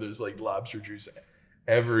apart. There's like lobster juice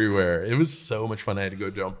everywhere. It was so much fun. I had to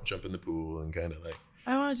go jump in the pool and kind of like.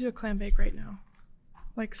 I want to do a clam bake right now,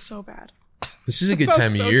 like so bad. This is a good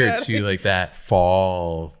time of year to like that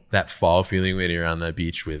fall feeling when you're on the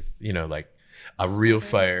beach with like a real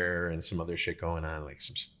fire and some other shit going on, like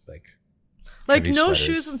some like no sweaters.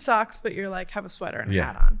 Shoes and socks, but you're like have a sweater and a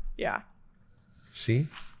hat on. Yeah. See.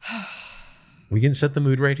 We can set the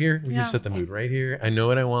mood right here. We can set the mood right here. I know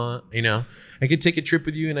what I want. I could take a trip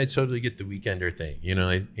with you, and I totally get the weekender thing.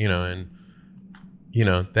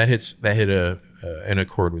 That hit an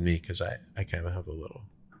accord with me because I kind of have a little,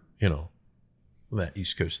 that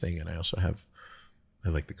East Coast thing, and I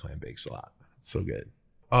like the clam bakes a lot. It's so good.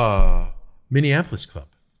 Minneapolis Club.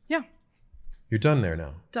 Yeah. You're done there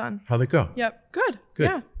now. Done. How'd it go? Yep. Good.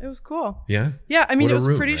 Yeah, it was cool. Yeah. Yeah. I mean, it was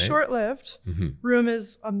pretty short-lived. Room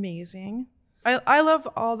is amazing. I love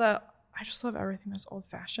all that. I just love everything that's old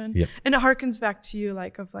fashioned. Yep. And it harkens back to you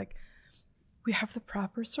we have the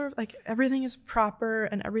proper serve. Like everything is proper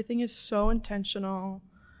and everything is so intentional.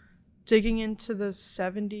 Digging into the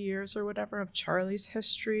 70 years or whatever of Charlie's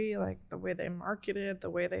history, like the way they marketed,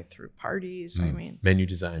 the way they threw parties. I mean, menu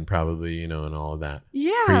design probably, and all of that.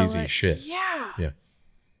 Yeah. Crazy shit. Yeah. Yeah.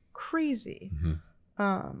 Crazy.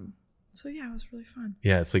 So yeah, it was really fun.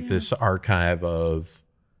 Yeah. It's like this archive of,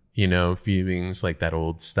 feelings like that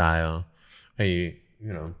old style. I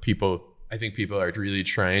think people are really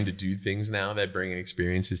trying to do things now that bring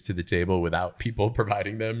experiences to the table without people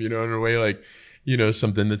providing them, in a way like,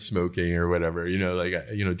 something that's smoking or whatever,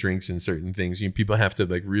 drinks and certain things. People have to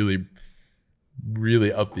like really,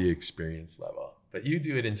 really up the experience level. But you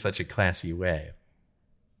do it in such a classy way.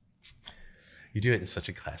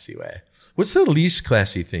 What's the least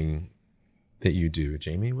classy thing that you do,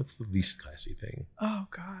 Jamie? What's the least classy thing? Oh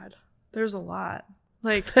God, there's a lot.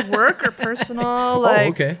 Like work or personal. Oh,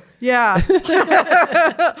 okay. Yeah.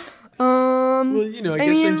 Well, I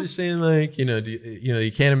guess I'm just saying, like,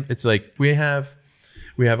 you can't. It's like we have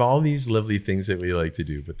all these lovely things that we like to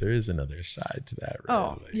do, but there is another side to that. Right?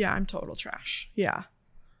 Oh, yeah, I'm total trash. Yeah.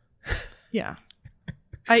 Yeah.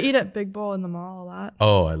 I eat at Big Bowl in the mall a lot.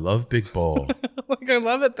 Oh, I love Big Bowl. Like, I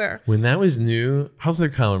love it there. When that was new, how's their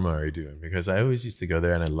calamari doing? Because I always used to go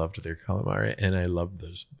there and I loved their calamari, and I love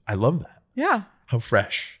those. I love that. Yeah. How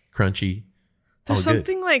fresh, crunchy. There's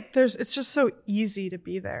something like it's just so easy to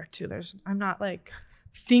be there too. I'm not like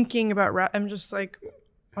thinking about, I'm just like,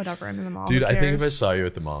 whatever, I'm in the mall. Dude, I think if I saw you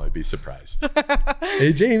at the mall, I'd be surprised.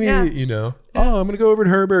 Hey, Jamie, I'm going to go over to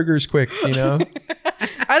her burgers quick,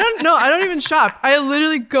 I don't know. I don't even shop. I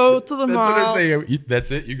literally go to the mall. That's what I'm saying.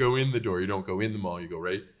 That's it. You go in the door. You don't go in the mall. You go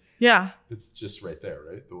right. Yeah. It's just right there,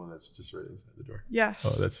 right? The one that's just right inside the door. Yes.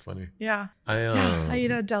 Oh, that's funny. Yeah. I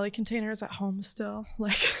eat at deli containers at home still.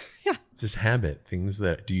 Like, yeah. It's just habit. Things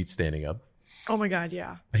that, do you eat standing up? Oh my God,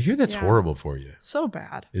 yeah. I hear that's horrible for you. So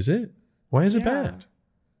bad. Is it? Why is it bad?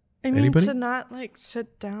 I mean, anybody? To not like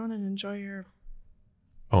sit down and enjoy your...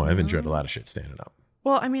 Oh, I've enjoyed a lot of shit standing up.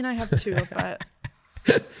 Well, I mean, I have too, but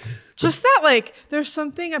just that, like, there's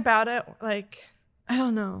something about it, like, I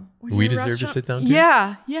don't know. We deserve to sit down too?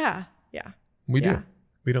 Yeah. We do.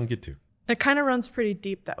 We don't get to. It kind of runs pretty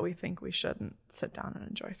deep that we think we shouldn't sit down and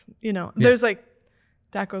enjoy some, there's like,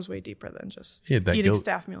 that goes way deeper than just eating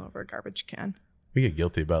staff meal over a garbage can. We get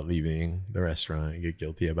guilty about leaving the restaurant. You get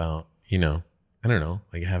guilty about, I don't know,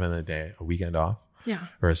 like having a weekend off. Yeah.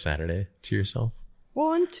 Or a Saturday to yourself.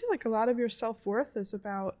 Well, and too, like a lot of your self-worth is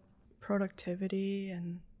about productivity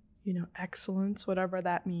and, excellence, whatever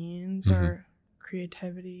that means, or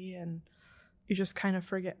creativity. And you just kind of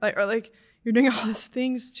forget, like you're doing all these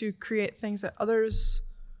things to create things that others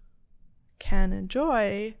can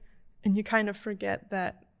enjoy. And you kind of forget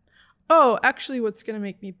that, actually what's going to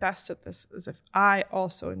make me best at this is if I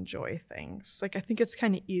also enjoy things. Like, I think it's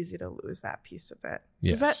kind of easy to lose that piece of it.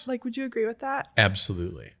 Yes. Is that, like, would you agree with that?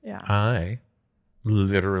 Absolutely. Yeah. I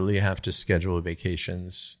literally have to schedule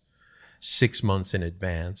vacations 6 months in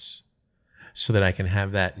advance so that I can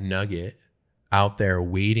have that nugget out there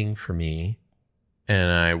waiting for me,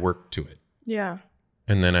 and I work to it. Yeah.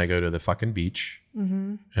 And then I go to the fucking beach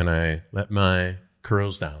and I let my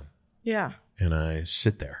curls down. Yeah. And I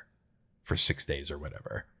sit there for 6 days or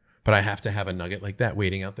whatever. But I have to have a nugget like that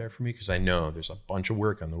waiting out there for me because I know there's a bunch of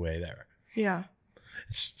work on the way there. Yeah.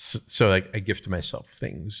 So like I gift myself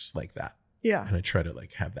things like that. Yeah. And I try to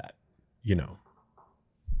like have that,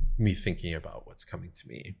 me thinking about what's coming to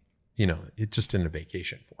me, it just in a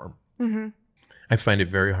vacation form. Mm-hmm. I find it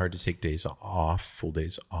very hard to take days off, full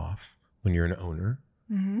days off when you're an owner.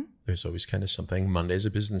 Mm-hmm. There's always kind of something. Monday's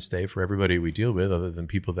a business day for everybody we deal with other than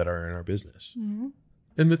people that are in our business. Mm-hmm.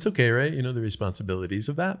 And that's okay, right? The responsibilities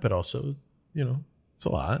of that, but also, it's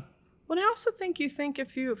a lot. Well, I also think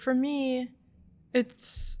for me,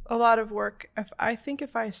 it's a lot of work.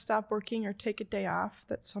 If I stop working or take a day off,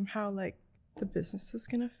 that somehow like the business is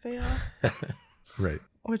going to fail. Right.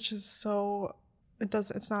 Which is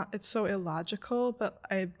it's so illogical, but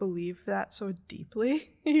I believe that so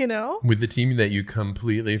deeply, With the team that you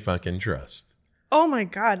completely fucking trust. Oh my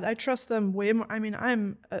God. I trust them way more. I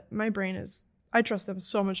mean, my brain is, I trust them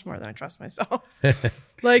so much more than I trust myself.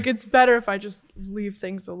 Like, it's better if I just leave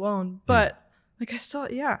things alone. But like,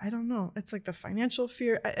 I don't know. It's like the financial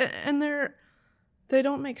fear, and they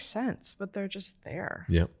don't make sense, but they're just there.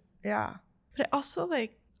 Yep. Yeah. But I also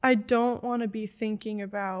I don't want to be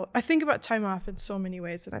I think about time off in so many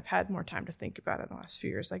ways, and I've had more time to think about it in the last few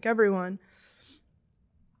years, like everyone.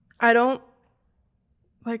 I don't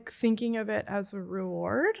like thinking of it as a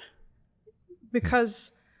reward,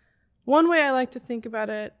 because one way I like to think about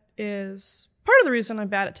it is part of the reason I'm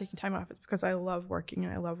bad at taking time off is because I love working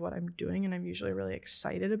and I love what I'm doing, and I'm usually really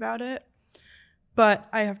excited about it. But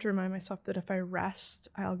I have to remind myself that if I rest,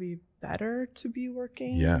 I'll be better to be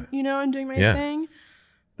working, and doing my thing.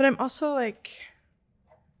 But I'm also like,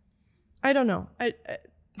 I don't know.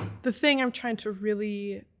 The thing I'm trying to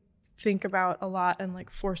really think about a lot and like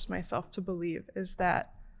force myself to believe is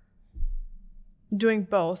that doing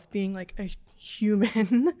both, being like a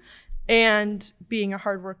human and being a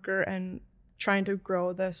hard worker and trying to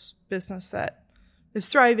grow this business that is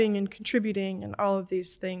thriving and contributing and all of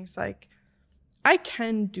these things, like I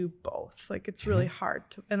can do both. Like it's really hard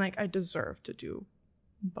and like I deserve to do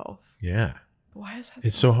both. Yeah. Why is that?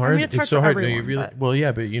 It's so hard. I mean, it's so hard. Everyone, no, you really, well,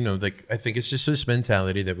 yeah, but like I think it's just this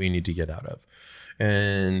mentality that we need to get out of,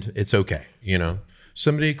 and it's okay.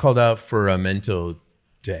 Somebody called out for a mental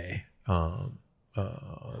day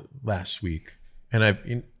last week, and I've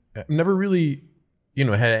never really,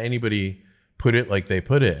 had anybody put it like they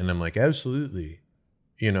put it, and I'm like, absolutely,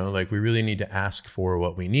 like we really need to ask for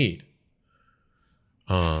what we need,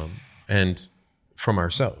 and from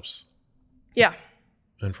ourselves. Yeah.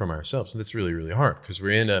 And from ourselves. And that's really, really hard because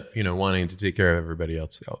we end up, wanting to take care of everybody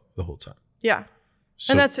else the whole time. Yeah.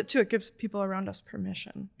 And that's it too. It gives people around us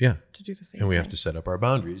permission to do the same And we thing. have to set up our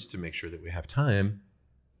boundaries to make sure that we have time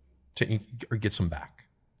to or get some back.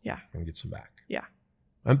 Yeah. And get some back. Yeah.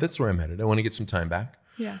 That's where I'm headed. I want to get some time back.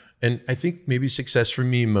 Yeah. And I think maybe success for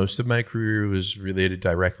me, most of my career was related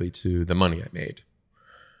directly to the money I made.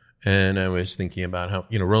 And I was thinking about how,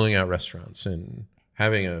 rolling out restaurants and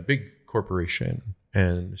having a big corporation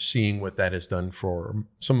and seeing what that has done for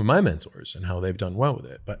some of my mentors and how they've done well with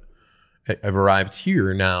it. But I've arrived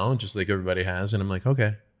here now, just like everybody has. And I'm like,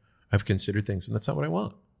 okay, I've considered things and that's not what I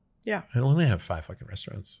want. Yeah. I don't want to have 5 fucking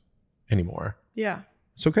restaurants anymore. Yeah.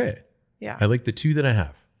 It's okay. Yeah. I like the 2 that I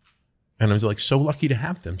have. And I was like so lucky to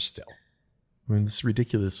have them still. I mean, this is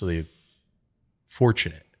ridiculously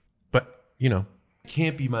fortunate. But, it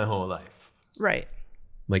can't be my whole life. Right.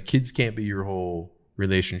 Like kids can't be your whole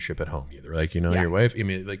relationship at home either. Like, your wife, I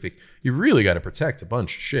mean, like you really got to protect a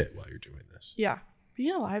bunch of shit while you're doing this. Yeah.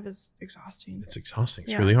 Being alive is exhausting. It's exhausting.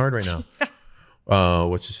 It's really hard right now.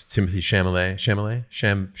 What's this? Timothy Chalamet?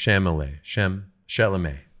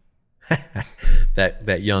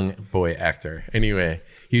 that young boy actor. Anyway,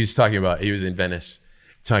 he was in Venice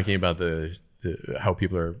talking about the how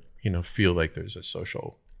people are, feel like there's a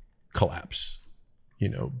social collapse,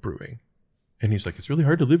 brewing. And he's like, it's really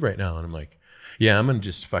hard to live right now. And I'm like, yeah, I'm going to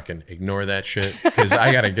just fucking ignore that shit. Cause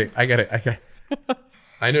I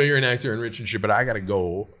know you're an actor and rich and shit, but I got to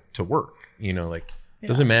go to work,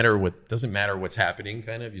 doesn't matter what's happening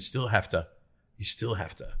kind of, you still have to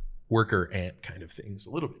worker ant kind of things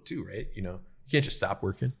a little bit too, right? You can't just stop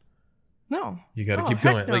working. No. You got to keep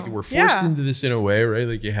going. No. Like we're forced into this in a way, right?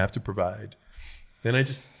 Like you have to provide. And I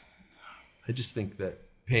just think that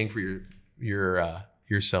paying for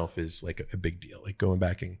yourself is like a big deal. Like going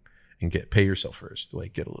back and pay yourself first to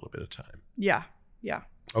like get a little bit of time. Yeah. Yeah.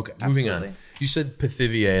 Okay. Moving on. You said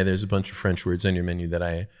pithivier. There's a bunch of French words on your menu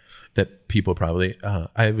that people probably,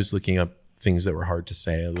 I was looking up things that were hard to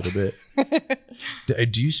say a little bit.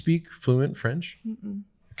 Do you speak fluent French? Mm-mm.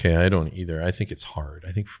 Okay, I don't either. I think it's hard.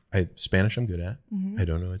 I think Spanish I'm good at. Mm-hmm. I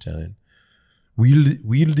don't know Italian.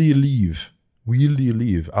 Huile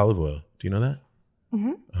d'olive. Olive oil. Do you know that?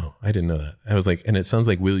 Mm-hmm. Oh, I didn't know that. I was like, and it sounds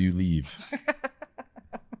like, will you leave?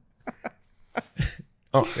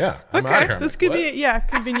 Oh, yeah. Okay, this could be a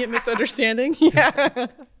convenient misunderstanding. Yeah.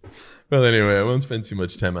 Well, anyway, I won't spend too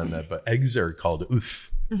much time on that, but eggs are called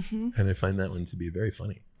ouf. Mm-hmm. And I find that one to be very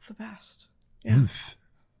funny. It's the best. Yeah. Ouf.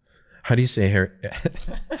 How do you say hair?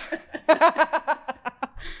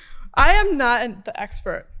 I am not the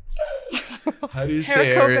expert. How do you say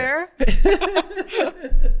hair?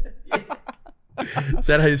 Is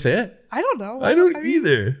that how you say it? I don't know. I don't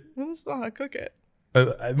either. I just know how to cook it.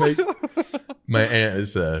 My aunt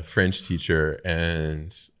is a French teacher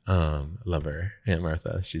and love her. Aunt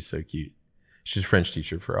Martha. She's so cute. She's a French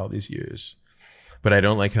teacher for all these years. But I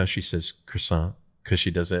don't like how she says croissant because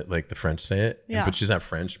she does it like the French say it. Yeah. But she's not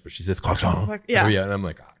French, but she says croissant. Yeah. And I'm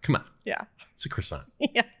like, oh, come on. Yeah. It's a croissant.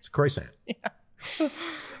 Yeah. It's a croissant. Yeah.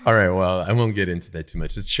 All right. Well, I won't get into that too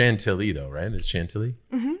much. It's chantilly though, right? It's chantilly?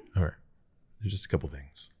 Mm-hmm. All right. There's just a couple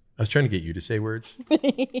things. I was trying to get you to say words.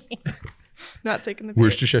 Not taking the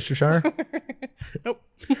Worcestershire? Nope.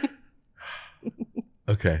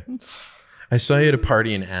 Okay. I saw you at a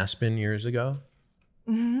party in Aspen years ago.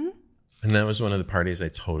 Mm-hmm. And that was one of the parties I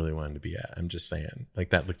totally wanted to be at. I'm just saying.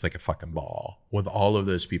 Like, that looks like a fucking ball with all of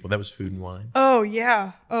those people. That was Food and Wine. Oh,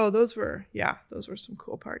 yeah. Oh, those were some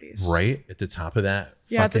cool parties. Right? At the top of that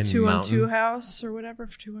fucking the 212 house or whatever.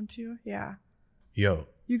 212. Yeah. Yo.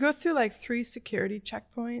 You go through like 3 security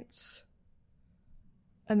checkpoints.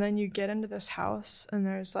 And then you get into this house and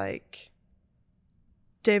there's like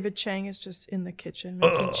David Chang is just in the kitchen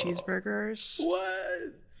making cheeseburgers.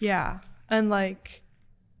 What? Yeah. And like,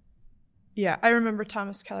 yeah, I remember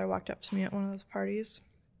Thomas Keller walked up to me at one of those parties.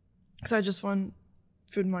 So I just won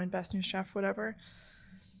Food and Wine Best New Chef, whatever.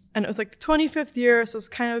 And it was like the 25th year, so it's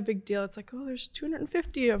kind of a big deal. It's like, oh, there's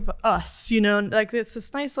 250 of us, like it's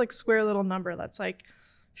this nice like square little number that's like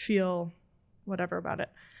feel whatever about it.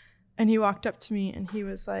 And he walked up to me and he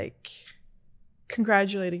was like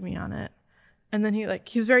congratulating me on it. And then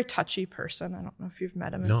he's a very touchy person. I don't know if you've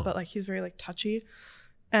met him, but like he's very like touchy.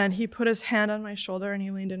 And he put his hand on my shoulder and he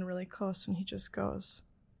leaned in really close and he just goes,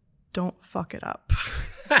 "Don't fuck it up."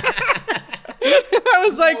 I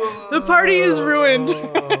was like, whoa, the party is ruined.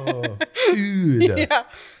 Dude. Yeah.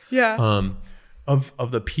 Yeah.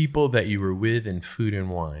 Of the people that you were with in Food and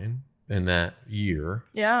Wine in that year,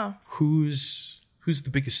 yeah, who's the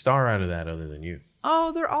biggest star out of that other than you?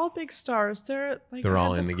 Oh, they're all big stars. They're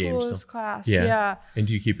all in the game still. Class. Yeah. Yeah. And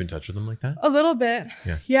do you keep in touch with them like that? A little bit.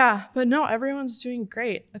 Yeah. Yeah. But no, everyone's doing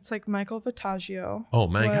great. It's like Michael Vittaggio. Oh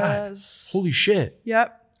my God. Holy shit.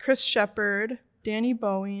 Yep. Chris Shepard, Danny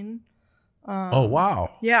Bowen. Oh,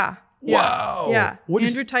 wow. Yeah. Wow. Yeah.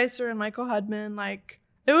 Andrew Tyser and Michael Hudman. Like,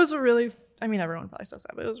 it was a really, I mean, everyone probably says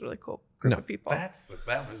that, but it was a really cool group of people. That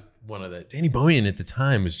was one of the, Danny Bowen at the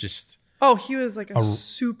time was just. Oh, he was like a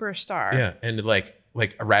superstar. Yeah. And like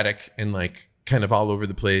erratic and like kind of all over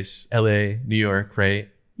the place. LA, New York, right?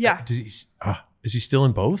 Yeah. Is he still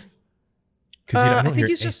in both? Because I think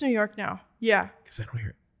he's just New York now. Yeah. Because I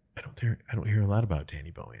don't hear a lot about Danny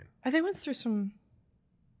Bowen. They went through some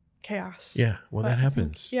chaos. Yeah. Well, that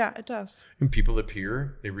happens. Yeah, it does. And people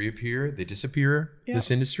appear, they reappear, they disappear. Yep.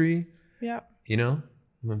 This industry. Yeah. You know,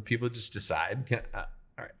 when people just decide. Yeah. All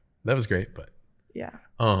right. That was great, but. Yeah.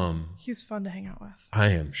 He's fun to hang out with. I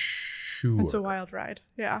am sure. It's a wild ride.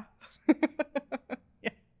 Yeah.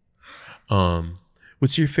 Yeah.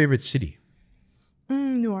 What's your favorite city?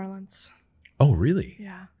 New Orleans. Oh, really?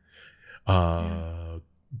 Yeah.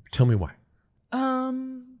 Tell me why.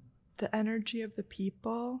 The energy of the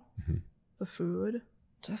people, the food,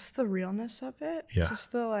 just the realness of it. Yeah.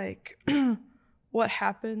 Just the like what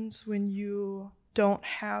happens when you don't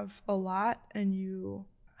have a lot and you,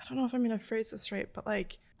 I don't know if I'm going to phrase this right, but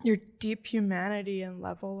like your deep humanity and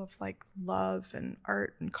level of like love and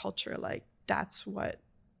art and culture, like that's what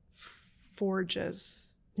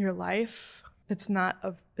forges your life. It's not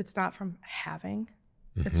from having,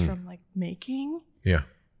 it's from like making. Yeah.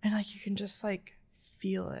 And like you can just like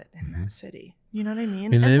feel it in that city. You know what I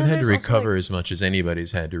mean? And they've had to recover as much as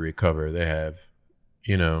anybody's had to recover. They have,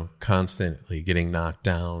 you know, constantly getting knocked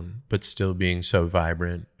down, but still being so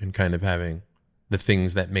vibrant and kind of having the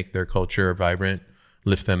things that make their culture vibrant,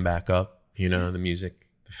 lift them back up, you know, the music,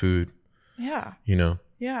 the food. Yeah. You know?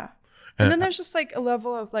 Yeah. And then there's just like a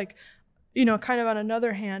level of like, you know, kind of on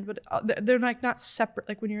another hand, but they're like not separate.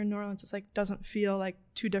 Like when you're in New Orleans, it's like doesn't feel like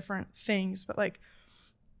two different things, but like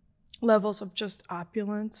levels of just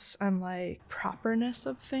opulence and like properness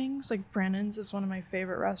of things. Like Brennan's is one of my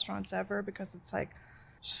favorite restaurants ever because it's like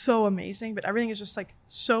so amazing, but everything is just like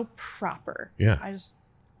so proper. Yeah.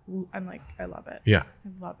 I'm like, I love it. Yeah. I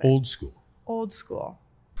love it. Old school.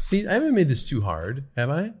 See, I haven't made this too hard, have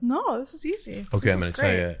I? No, this is easy. Okay, I'm going to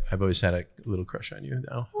tell you, I've always had a little crush on you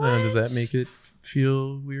now. Does that make it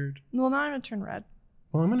feel weird? Well, now I'm going to turn red.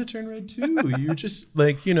 Well, I'm going to turn red too. You're just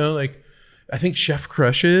like, you know, like, I think chef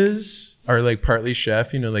crushes are like partly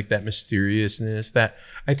chef, you know, like that mysteriousness that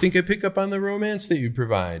I think I pick up on the romance that you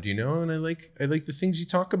provide, you know, and I like the things you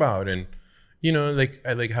talk about and, you know, like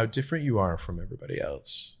I like how different you are from everybody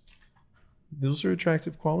else. Those are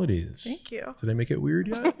attractive qualities. Thank you. Did I make it weird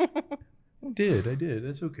yet? I did.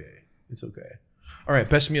 That's okay. It's okay. All right.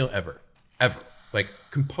 Best meal ever. Like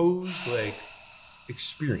compose, like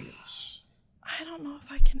experience. I don't know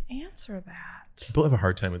if I can answer that. People have a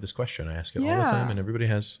hard time with this question. I ask it all the time and everybody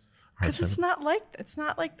has a hard time. Because it's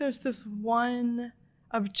not like there's this one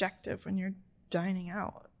objective when you're dining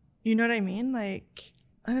out. You know what I mean? Like,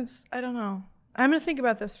 I don't know. I'm going to think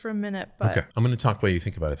about this for a minute, but... Okay, I'm going to talk while you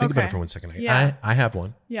think about it. Think about it for 1 second. Yeah. I have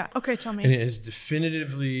one. Yeah, okay, tell me. And it's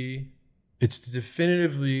definitively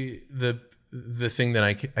the thing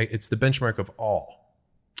that it's the benchmark of all.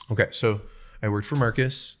 Okay, so I worked for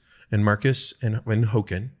Marcus and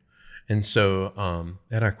Hoken. And so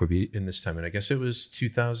at Aquabeat in this time, and I guess it was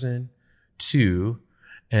 2002,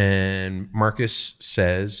 and Marcus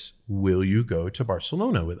says, will you go to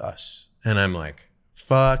Barcelona with us? And I'm like,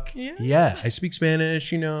 fuck yeah. I speak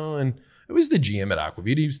Spanish, you know, and it was the GM at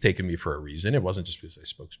Aquabeat. He was taking me for a reason. It wasn't just because I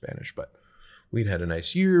spoke Spanish, but we'd had a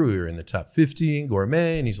nice year. We were in the top 50 in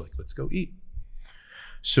gourmet, and he's like, let's go eat.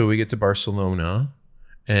 So we get to Barcelona,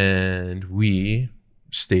 and we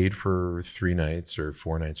stayed for 3 nights or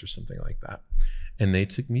 4 nights or something like that. And they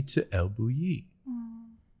took me to El Bulli.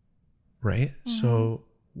 Right? Mm-hmm. So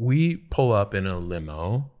we pull up in a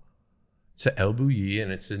limo to El Bulli,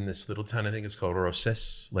 and it's in this little town, I think it's called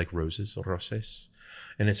Roses, like roses, Roses.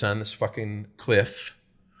 And it's on this fucking cliff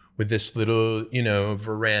with this little, you know,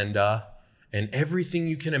 veranda and everything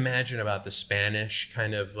you can imagine about the Spanish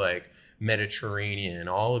kind of like Mediterranean,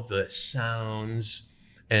 all of the sounds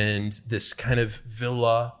and this kind of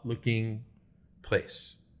villa looking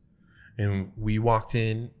place. And we walked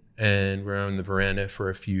in and we're on the veranda for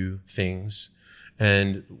a few things.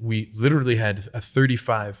 And we literally had a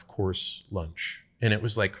 35 course lunch. And it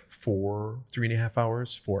was like 3.5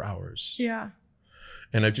 hours, 4 hours. Yeah.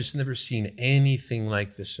 And I've just never seen anything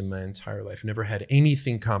like this in my entire life. Never had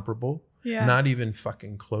anything comparable. Yeah. Not even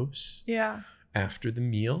fucking close. Yeah. After the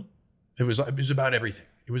meal, It was about everything.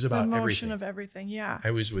 It was about the emotion everything. of everything. Yeah.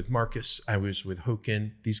 I was with Marcus. I was with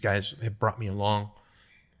Hoken. These guys have brought me along.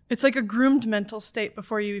 It's like a groomed mental state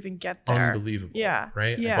before you even get there. Unbelievable. Yeah.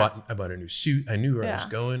 Right? Yeah. I bought a new suit. I knew where I was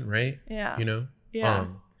going, right? Yeah. You know? Yeah.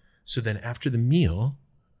 So then after the meal,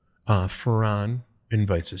 Farhan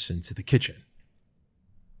invites us into the kitchen.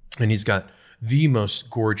 And he's got the most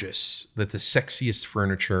gorgeous, the sexiest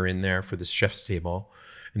furniture in there for this chef's table.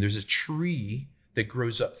 And there's a tree that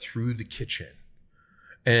grows up through the kitchen.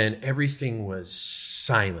 And everything was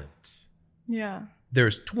silent. Yeah.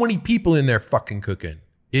 There's 20 people in there fucking cooking.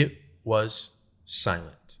 It was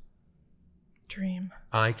silent. Dream.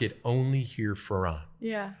 I could only hear Farhan.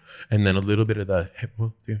 Yeah. And then a little bit of the,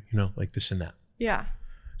 you know, like this and that. Yeah.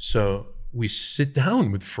 So we sit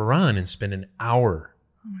down with Farhan and spend an hour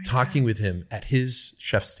talking with him at his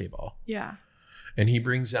chef's table. Yeah. And he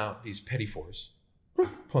brings out these petit fours,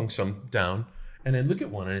 plunks them down, and I look at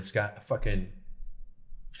one and it's got a fucking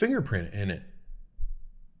fingerprint in it.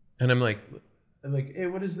 And I'm like, hey,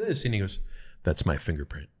 what is this? And he goes, that's my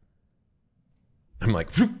fingerprint. I'm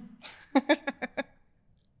like,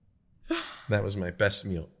 that was my best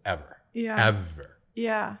meal ever. Yeah. Ever.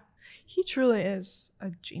 Yeah. He truly is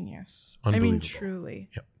a genius. I mean, truly.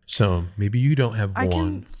 Yep. So maybe you don't have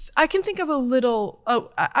one. I can think of a little.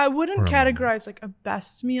 Oh, I wouldn't categorize like a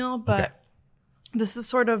best meal, but this is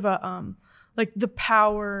sort of a like the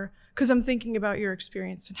power, because I'm thinking about your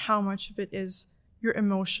experience and how much of it is your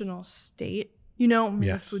emotional state. You know, I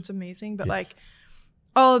mean, the food's amazing, but like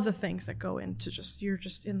all of the things that go into just you're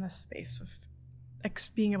just in the space of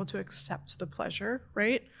being able to accept the pleasure,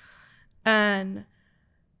 right? And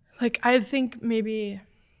like I think maybe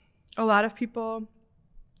a lot of people,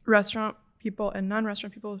 restaurant people and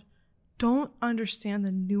non-restaurant people, don't understand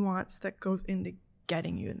the nuance that goes into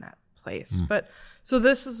getting you in that place. But so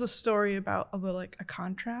this is a story about a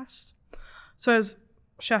contrast. So I was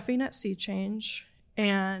chefing at Sea Change,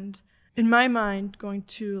 and in my mind, going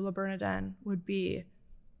to Le Bernardin would be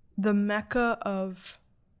the mecca of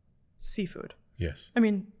seafood. Yes. I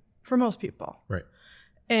mean, for most people. Right.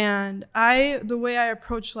 And the way I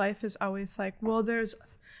approach life is always like, well,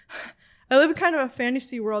 I live in kind of a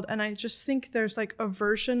fantasy world, and I just think there's like a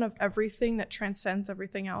version of everything that transcends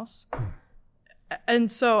everything else.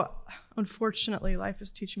 And so, unfortunately, life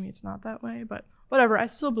is teaching me it's not that way, but whatever, I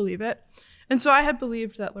still believe it. And so I had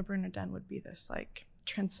believed that Le Bernardin would be this like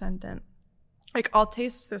transcendent, like I'll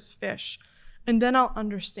taste this fish and then I'll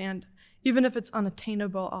understand, even if it's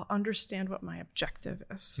unattainable, I'll understand what my objective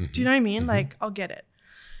is. Do you know what I mean? Like I'll get it.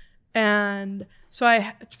 And so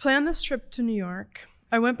I planned this trip to New York.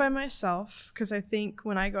 I went by myself because I think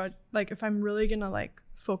when I go, like if I'm really going to like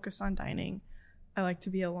focus on dining, I like to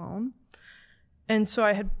be alone. And so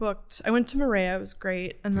I went to Maria, it was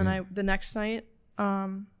great. And then the next night,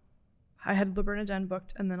 I had Le Bernardin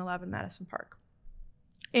booked and then 11 Madison Park.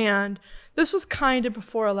 And this was kind of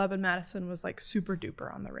before 11 Madison was like super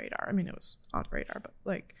duper on the radar. I mean, it was on the radar, but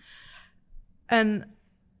like, and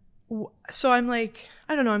so I'm like,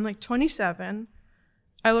 I don't know, I'm like 27.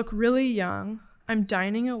 I look really young. I'm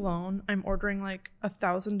dining alone. I'm ordering like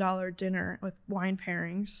 $1,000 dinner with wine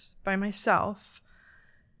pairings by myself.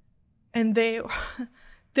 And they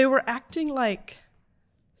were acting like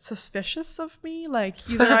suspicious of me. Like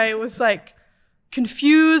either I was like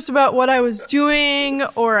confused about what I was doing,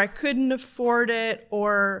 or I couldn't afford it,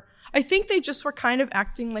 or I think they just were kind of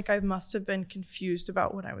acting like I must have been confused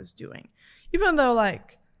about what I was doing. Even though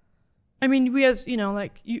like, I mean, we as, you know,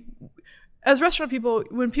 like you, as restaurant people,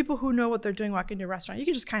 when people who know what they're doing walk into a restaurant, you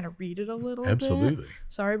can just kind of read it a little bit. Absolutely.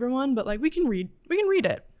 Sorry, everyone, but like we can read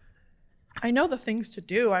it. I know the things to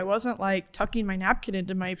do. I wasn't like tucking my napkin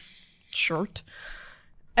into my shirt.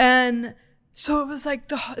 And so it was like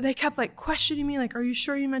they kept like questioning me, like, are you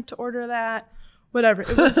sure you meant to order that? Whatever.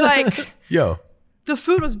 It was like, the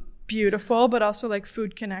food was beautiful, but also like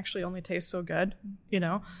food can actually only taste so good, you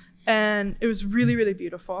know? And it was really, really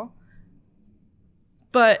beautiful.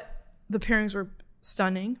 But the pairings were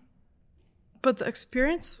stunning. But the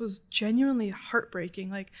experience was genuinely heartbreaking.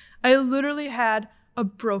 Like I literally had a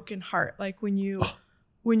broken heart. Like when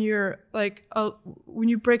you're like, when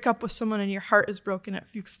you break up with someone and your heart is broken,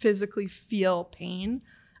 if you physically feel pain.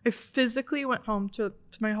 I physically went home to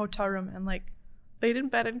my hotel room and like laid in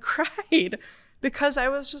bed and cried because I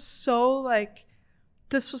was just so like,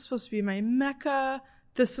 this was supposed to be my mecca.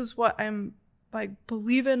 This is what I'm like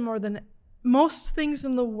believe in more than most things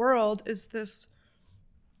in the world, is this,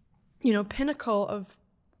 you know, pinnacle of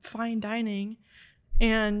fine dining,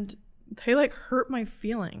 and they like hurt my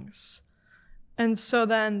feelings. And so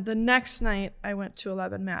then the next night I went to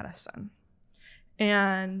 11 Madison,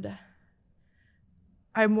 and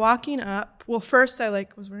I'm walking up. Well, first I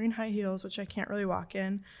was wearing high heels, which I can't really walk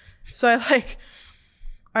in. So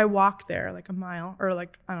I walked there like a mile, or I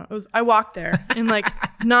don't know. I walked there in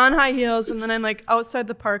non-high heels, and then I'm outside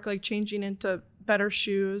the park, changing into better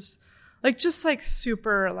shoes, just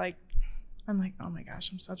super I'm like, oh my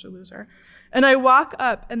gosh, I'm such a loser. And I walk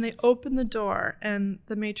up, and they open the door, and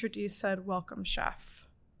the maitre d' said, "Welcome, chef."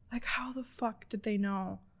 How the fuck did they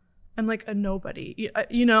know? I'm a nobody,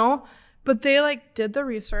 you know? But they did the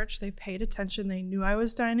research. They paid attention. They knew I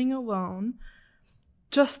was dining alone.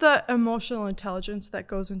 Just the emotional intelligence that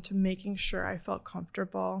goes into making sure I felt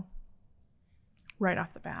comfortable right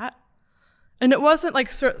off the bat. And it wasn't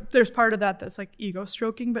there's part of that that's ego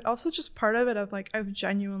stroking, but also just part of it of I've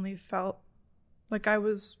genuinely felt like I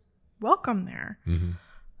was welcome there. Mm-hmm.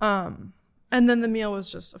 And then the meal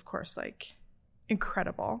was just, of course,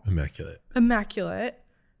 incredible. Immaculate.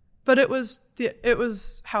 But it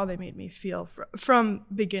was how they made me feel from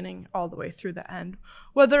beginning all the way through the end.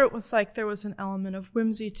 Whether it was there was an element of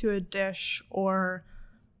whimsy to a dish, or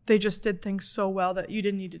they just did things so well that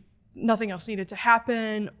nothing else needed to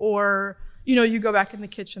happen, or you go back in the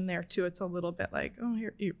kitchen there too. It's a little bit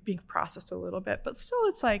you're being processed a little bit, but still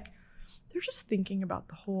it's they're just thinking about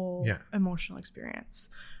the whole emotional experience.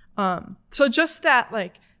 So just that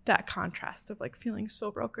that contrast of feeling so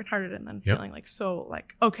brokenhearted and then feeling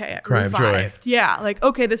okay, cry revived. Of joy. Yeah,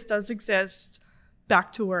 okay, this does exist.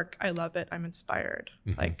 Back to work. I love it. I'm inspired.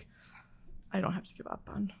 Mm-hmm. I don't have to give up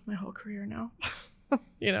on my whole career now.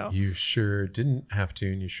 You sure didn't have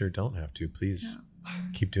to, and you sure don't have to. Please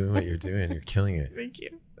keep doing what you're doing. You're killing it. Thank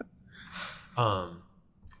you. All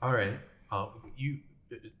right.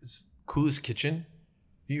 Coolest kitchen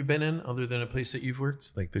you've been in, other than a place that you've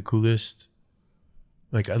worked? The coolest.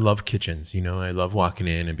 I love kitchens, I love walking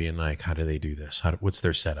in and being how do they do this? What's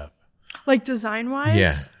their setup? Design wise?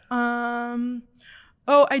 Yeah.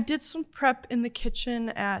 I did some prep in the kitchen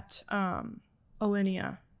at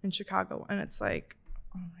Alinea in Chicago, and it's oh my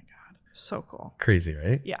God, so cool. Crazy,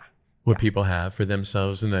 right? Yeah. What people have for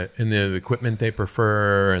themselves and the equipment they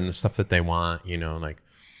prefer and the stuff that they want,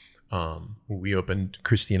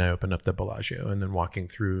 Christy and I opened up the Bellagio, and then walking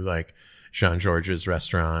through Jean Georges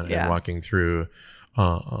restaurant and walking through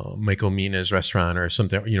Michael Mina's restaurant or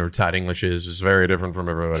something, Todd English's is very different from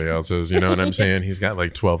everybody else's, you know what I'm saying? He's got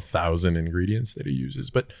 12,000 ingredients that he uses,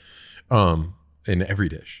 but in every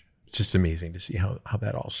dish. It's just amazing to see how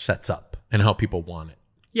that all sets up and how people want it.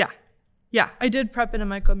 Yeah. Yeah. I did prep in a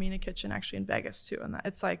Michael Mina kitchen actually in Vegas too. And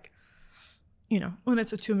it's when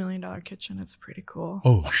it's a $2 million kitchen, it's pretty cool.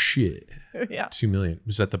 Oh, shit. Yeah. 2 million.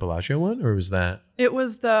 Was that the Bellagio one, or was that? It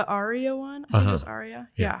was the Aria one. I think it was Aria.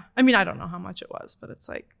 Yeah. I mean, I don't know how much it was, but it's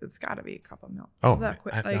it's got to be a couple mil. Oh, the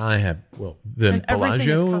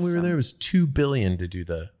Bellagio when we were there was $2 billion to do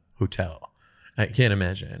the hotel. I can't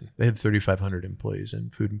imagine. They had 3,500 employees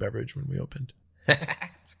in food and beverage when we opened.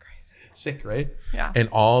 It's crazy. Sick, right? Yeah. And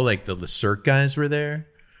all the Le Cirque guys were there.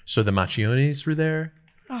 So the Macchionis were there.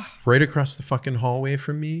 Oh. Right across the fucking hallway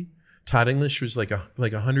from me. Todd English was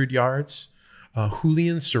 100 yards.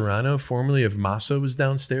 Julian Serrano, formerly of Massa, was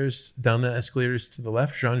downstairs, down the escalators to the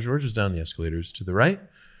left. Jean Georges was down the escalators to the right.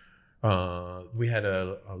 We had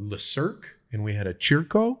a Le Cirque, and we had a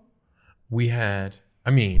Chirco. We had,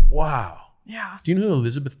 wow. Yeah. Do you know who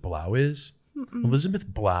Elizabeth Blau is? Mm-mm. Elizabeth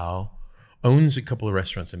Blau owns a couple of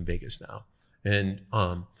restaurants in Vegas now. And,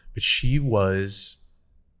 but she is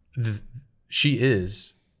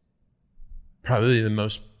probably the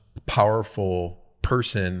most powerful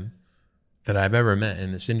person that I've ever met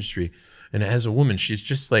in this industry. And as a woman, she's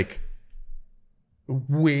just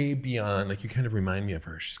way beyond, you kind of remind me of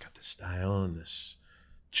her. She's got this style and this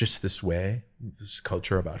way, this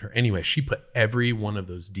culture about her. Anyway, she put every one of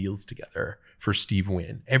those deals together for Steve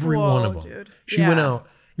Wynn. Every one of them. Dude. She went out.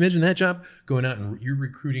 Imagine that job, going out and you're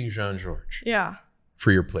recruiting Jean Georges. Yeah.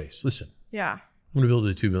 For your place. Listen. Yeah. I'm going to build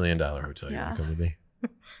a $2 billion hotel. You want to come with me?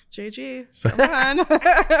 JG, come on.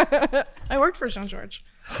 I worked for Jean Georges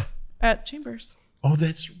at Chambers. Oh,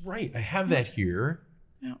 that's right. I have that here.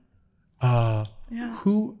 Yeah.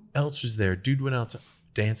 Who else was there? Dude went out to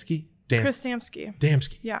Dansky? Chris Damsky.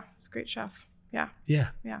 Damsky. Yeah, he's a great chef. Yeah. Yeah.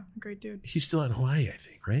 Yeah, great dude. He's still in Hawaii, I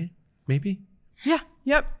think, right? Maybe? Yeah.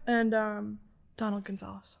 Yep. And Donald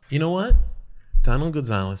Gonzalez. You know what? Donald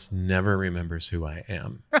Gonzalez never remembers who I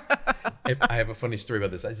am. I have a funny story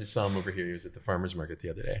about this. I just saw him over here. He was at the farmer's market the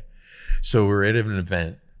other day. So we're at an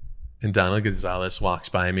event, and Donald Gonzalez walks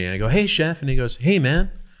by me, and I go, "Hey, chef." And he goes, "Hey,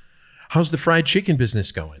 man, how's the fried chicken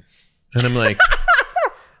business going?" And I'm like,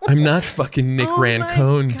 I'm not fucking Nick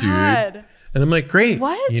Rancone, dude. And I'm like, great.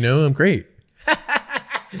 What? I'm great.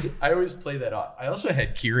 I always play that off. I also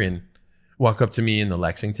had Kieran walk up to me in the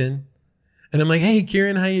Lexington, and I'm like, "Hey,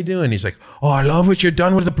 Kieran, how you doing?" He's like, "Oh, I love what you've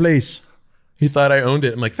done with the place." He thought I owned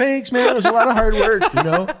it. I'm like, "Thanks, man. It was a lot of hard work, you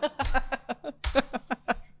know."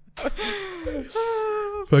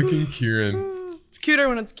 Fucking Kieran. It's cuter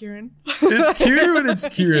when it's Kieran. It's cuter when it's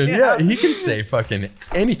Kieran. Yeah, he can say fucking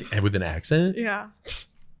anything with an accent. Yeah.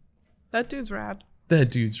 That dude's rad.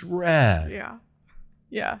 That dude's rad. Yeah.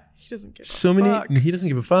 Yeah. He doesn't give a fuck. fuck. He doesn't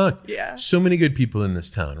give a fuck. Yeah. So many good people in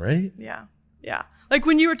this town, right? Yeah. Yeah. Like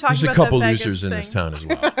when you were talking There's about a couple that Vegas losers thing. in this town as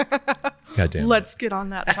well. God damn it. Let's get on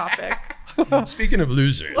that topic. Speaking of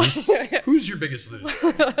losers, who's your biggest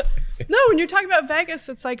loser? No, when you're talking about Vegas,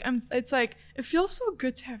 it's like it feels so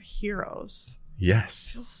good to have heroes.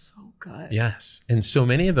 Yes. It feels so good. Yes. And so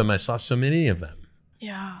many of them, I saw so many of them.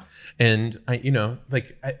 Yeah. And I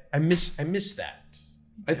miss that.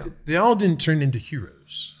 They all didn't turn into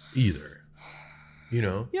heroes either. You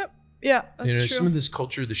know? Yep. Yeah, that's true. Some of this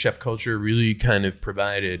culture, the chef culture, really kind of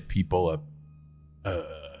provided people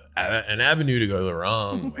an avenue to go the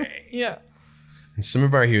wrong way. Yeah. And some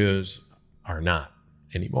of our heroes are not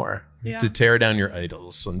anymore. Yeah. To tear down your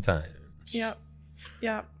idols sometimes. Yep.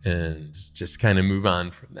 Yeah. And just kind of move on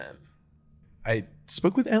from them. I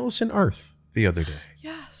spoke with Allison Arth the other day.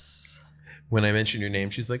 Yes. When I mentioned your name,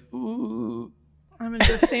 she's like, "Ooh." I'm gonna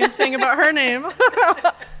do the same thing about her name.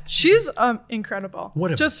 She's incredible.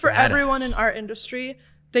 What a Just for badass. everyone in our industry,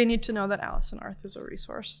 they need to know that Allison Arth is a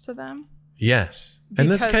resource to them. Yes.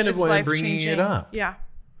 And that's Because kind of it's why I'm bringing it life-changing. up. Yeah.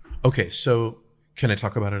 Okay, so can I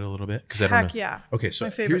talk about it a little bit? Because I don't know. Heck yeah. Okay, so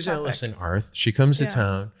My favorite here's topic. Allison Arth. She comes to Yeah.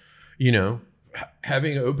 town,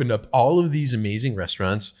 having opened up all of these amazing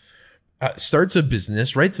restaurants, starts a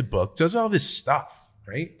business, writes a book, does all this stuff,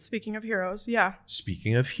 right? Speaking of heroes, yeah.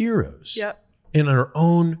 Speaking of heroes. Yep. In her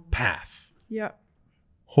own path. Yep.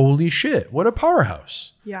 Holy shit, what a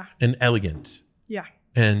powerhouse. Yeah. And elegant Yeah.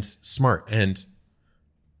 and smart and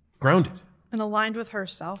grounded. And aligned with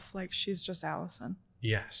herself, like she's just Allison.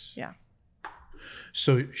 Yes. Yeah.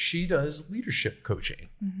 So she does leadership coaching.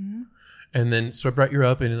 Mm-hmm. And then, so I brought you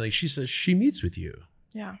up and like she says she meets with you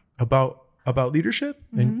Yeah. about leadership.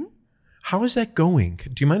 Mm-hmm. And how is that going?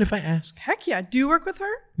 Do you mind if I ask? Heck yeah. Do you work with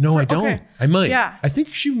her? No, I don't. Okay. I might. Yeah. I think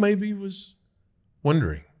she maybe was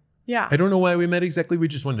wondering. Yeah. I don't know why we met exactly. We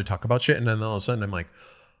just wanted to talk about shit. And then all of a sudden I'm like,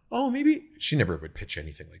 oh, maybe she never would pitch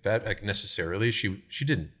anything like that. Like necessarily. She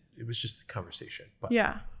didn't. It was just a conversation. But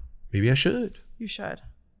Yeah. maybe I should. You should.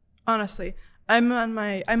 Honestly. I'm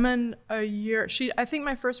in a year. I think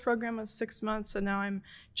my first program was 6 months, and now I'm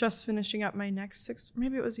just finishing up my next 6.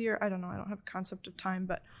 Maybe it was a year. I don't know. I don't have a concept of time,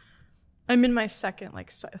 but I'm in my second,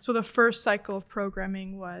 so the first cycle of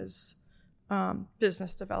programming was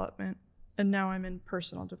business development, and now I'm in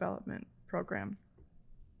personal development program.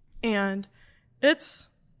 And it's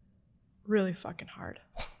really fucking hard.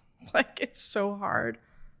 Like, it's so hard.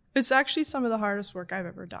 It's actually some of the hardest work I've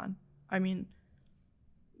ever done. I mean,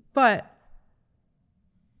 but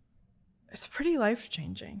it's pretty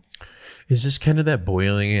life-changing. Is this kind of that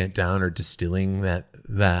boiling it down or distilling that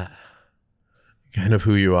kind of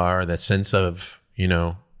who you are, that sense of,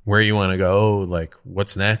 where you want to go, like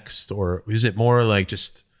what's next? Or is it more like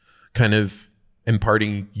just kind of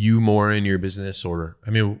imparting you more in your business? Or, I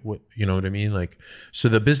mean, what, you know what I mean? Like, so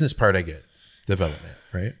the business part I get, development,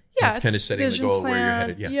 right? Yeah. It's kind of setting the goal where you're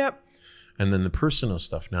headed. Yeah. Yep. And then the personal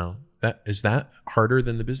stuff now, is that harder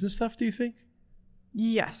than the business stuff, do you think?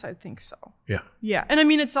 Yes, I think so. Yeah. Yeah. And I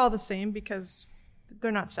mean, it's all the same because they're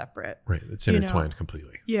not separate. Right. It's intertwined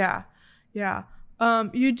completely. Yeah. Yeah.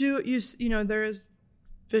 There is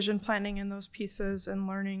vision planning in those pieces and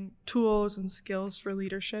learning tools and skills for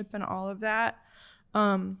leadership and all of that.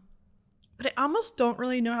 But I almost don't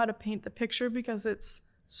really know how to paint the picture because it's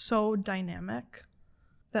so dynamic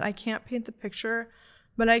that I can't paint the picture.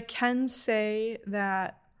 But I can say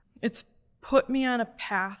that it's put me on a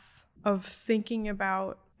path of thinking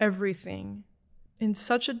about everything in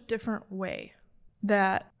such a different way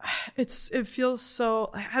that it feels so,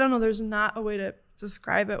 I don't know, there's not a way to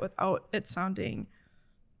describe it without it sounding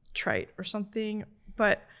trite or something,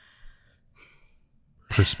 but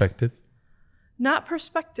perspective. Not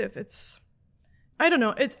perspective. I don't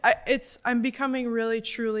know. I'm becoming really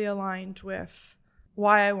truly aligned with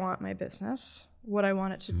why I want my business, what I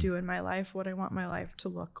want it to do in my life, what I want my life to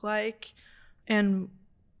look like, and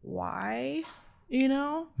why,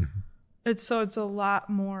 Mm-hmm. It's a lot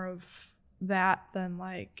more of that than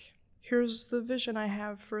like, here's the vision I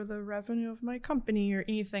have for the revenue of my company or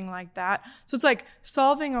anything like that. So it's like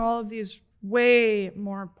solving all of these way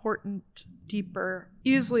more important, deeper,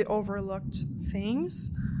 easily overlooked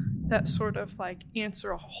things that sort of like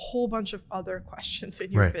answer a whole bunch of other questions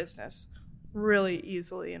in your Right. business. really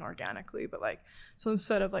easily and organically. But like, so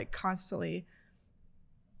instead of like constantly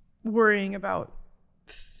worrying about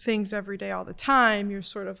things every day all the time, you're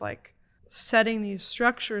sort of like setting these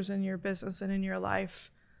structures in your business and in your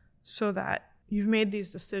life so that you've made these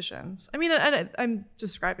decisions. I mean, I'm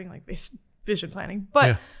describing like vision planning,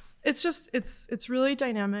 but it's just, it's really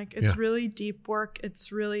dynamic. It's really deep work.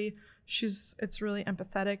 It's really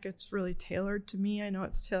empathetic. It's really tailored to me. I know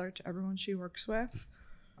it's tailored to everyone she works with.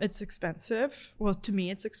 It's expensive. Well, to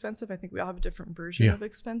me, it's expensive. I think we all have a different version of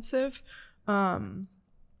expensive.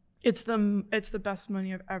 It's the best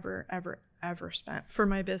money I've ever spent for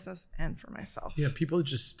my business and for myself. Yeah, people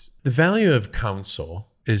just, the value of counsel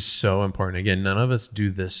is so important. Again, none of us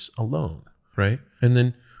do this alone, right? And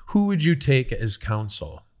then who would you take as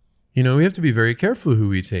counsel? You know, we have to be very careful who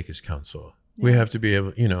we take as counsel. Yeah. We have to be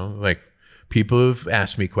able, you know, like people have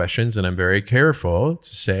asked me questions and I'm very careful to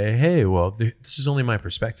say, hey, well, this is only my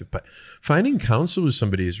perspective, but finding counsel with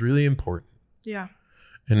somebody is really important. Yeah.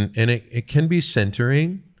 And it can be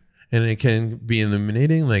centering and it can be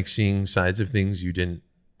illuminating, like seeing sides of things you didn't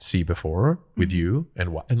see before with you.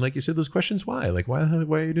 And why, and like you said, those questions, why? Like, why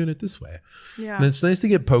are you doing it this way? Yeah. And it's nice to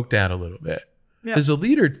get poked at a little bit. Yeah. As a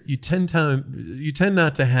leader, you tend to be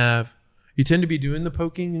doing the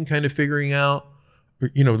poking and kind of figuring out,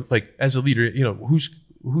 you know, like as a leader, you know,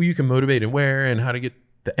 who you can motivate and where and how to get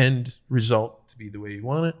the end result to be the way you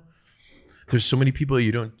want it. There's so many people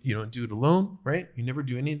you don't do it alone, right? You never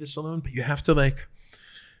do any of this alone, but you have to,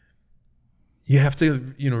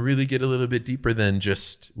 you know, really get a little bit deeper than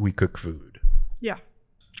just we cook food. Yeah.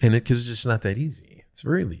 And because it's just not that easy. It's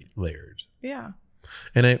very layered. Yeah.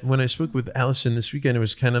 And when I spoke with Allison this weekend, it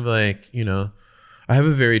was kind of like, you know, I have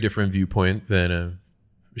a very different viewpoint than a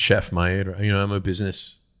chef might. Or, you know, I'm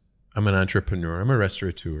an entrepreneur. I'm a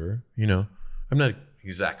restaurateur. You know, I'm not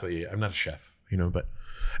a chef, you know, but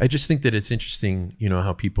I just think that it's interesting, you know,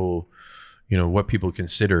 how people, you know, what people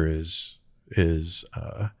consider is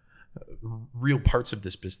real parts of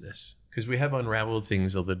this business. Because we have unraveled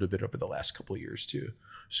things a little bit over the last couple of years too.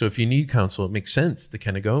 So if you need counsel, it makes sense to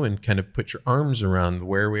kind of go and kind of put your arms around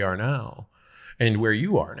where we are now and where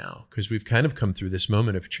you are now, because we've kind of come through this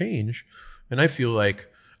moment of change. And I feel like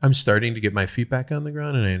I'm starting to get my feet back on the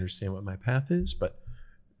ground and I understand what my path is. But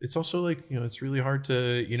it's also like, you know, it's really hard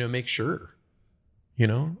to, you know, make sure, you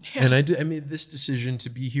know. Yeah. And I made this decision to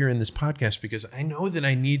be here in this podcast because I know that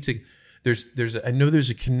I need to, I know there's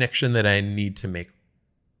a connection that I need to make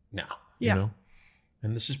now, you know.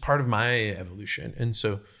 And this is part of my evolution. And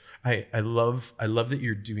so I love that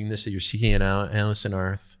you're doing this, that you're seeking it out. Allison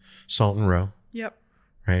Arth, Salt and Row. Yep.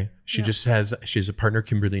 Right? She has a partner,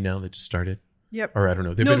 Kimberly, now that just started. Yep. Or I don't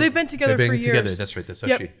know. They've been together for years. Together. That's right. That's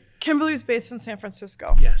how she. Kimberly's based in San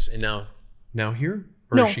Francisco. Yes. And now here?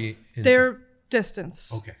 Or no, is she they're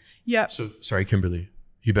distance. Okay. Yep. So sorry, Kimberly.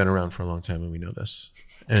 You've been around for a long time and we know this.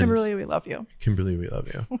 And Kimberly, we love you. Kimberly, we love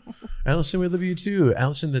you. Allison, we love you too.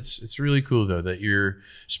 Allison, it's really cool though that you're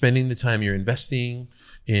spending the time, you're investing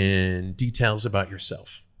in details about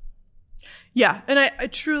yourself. Yeah, and I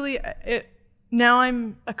truly, now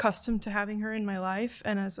I'm accustomed to having her in my life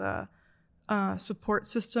and as a support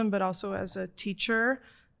system, but also as a teacher.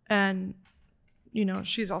 And, you know,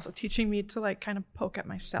 she's also teaching me to like kind of poke at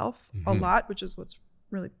myself a lot, which is what's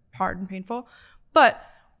really hard and painful. But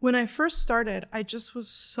when I first started, I just was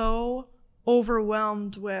so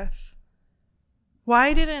overwhelmed with,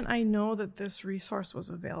 why didn't I know that this resource was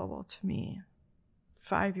available to me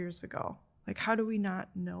 5 years ago? Like, how do we not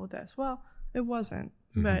know this? Well, it wasn't,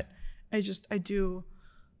 but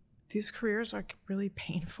these careers are really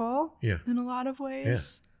painful in a lot of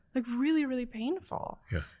ways, like really, really painful.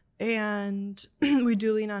 Yeah. And we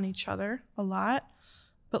do lean on each other a lot,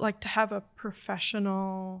 but like to have a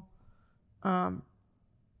professional,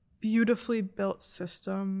 beautifully built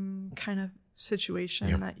system kind of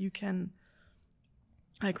situation that you can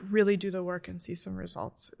like really do the work and see some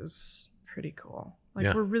results is pretty cool.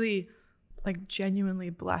 Like we're really like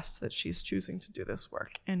genuinely blessed that she's choosing to do this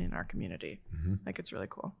work and in our community. Like it's really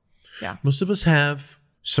cool. Yeah. Most of us have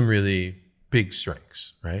some really big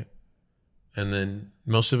strengths, right? And then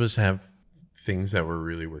most of us have things that we're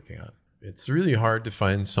really working on. It's really hard to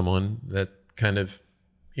find someone that kind of,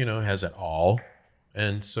 you know, has it all.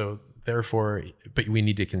 And so therefore, but we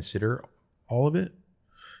need to consider all of it.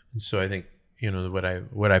 And so I think, you know,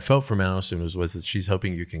 what I felt from Allison was that she's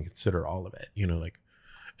helping you can consider all of it, you know, like,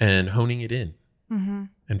 and honing it in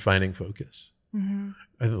and finding focus.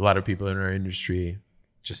 A lot of people in our industry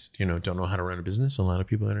just, you know, don't know how to run a business. A lot of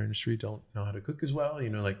people in our industry don't know how to cook as well, you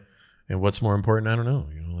know, like, and what's more important, I don't know,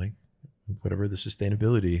 you know, like whatever the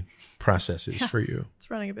sustainability process is for you. It's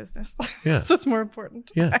running a business. Yeah. So it's more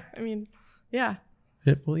important. Yeah. I mean, Yeah.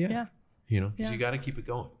 Well, yeah. Yeah. You know, because Yeah. you got to keep it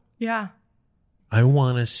going. Yeah. I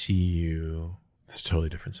want to see you. It's a totally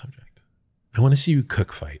different subject. I want to see you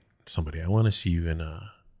cook fight somebody. I want to see you in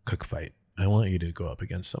a cook fight. I want you to go up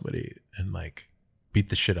against somebody and like beat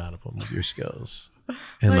the shit out of them with your skills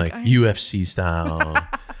and like UFC style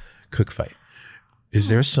cook fight. Is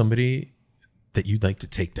there somebody that you'd like to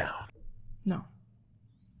take down? No.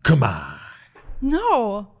 Come on.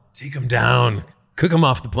 No. Take them down. Cook them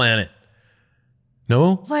off the planet.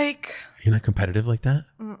 No? Like. You're not competitive like that?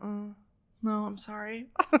 No, I'm sorry.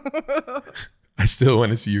 I still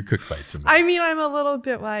want to see you cook fight somebody. I mean, I'm a little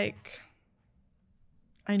bit like,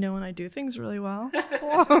 I know when I do things really well.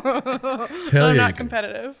 I'm not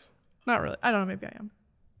competitive. Not really. I don't know. Maybe I am.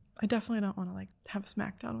 I definitely don't want to like have a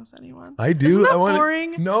smackdown with anyone. I do. Isn't that I want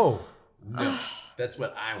boring? No. That's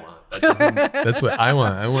what I want. That's what I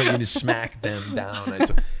want. I want you to smack them down.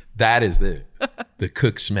 That is the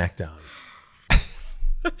cook smackdown.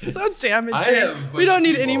 So damaging. We don't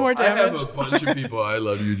need any more damage. I have a bunch of people I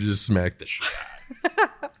love you to just smack the shit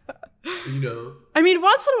out. You know? I mean,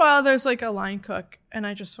 once in a while there's like a line cook and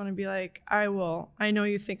I just want to be like, I know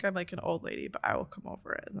you think I'm like an old lady, but I will come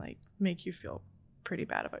over and like make you feel pretty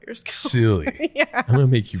bad about your skills. Silly. Yeah. I'm going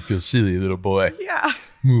to make you feel silly, little boy. Yeah.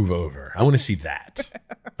 Move over. I want to see that.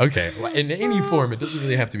 Okay. Well, in any form, it doesn't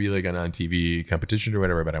really have to be like an on TV competition or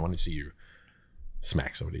whatever, but I want to see you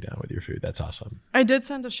smack somebody down with your food. That's awesome. I did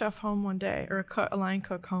send a chef home one day, or a line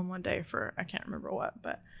cook home one day for, I can't remember what,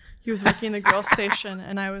 but he was working in the grill station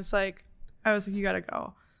and I was like, you gotta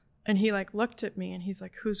go. And he like looked at me and he's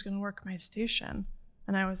like, who's gonna work my station?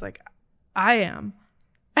 And I was like, I am.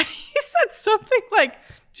 And he said something like,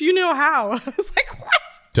 do you know how? I was like, what?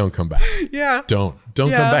 Don't come back. Yeah. Don't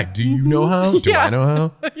come back. Do you know how? Do I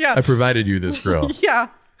know how? Yeah. I provided you this grill. Yeah.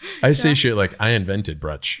 I say shit like, I invented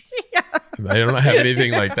brunch. Yeah. I don't have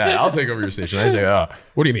anything like that. I'll take over your station. I say,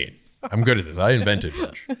 what do you mean? I'm good at this. I invented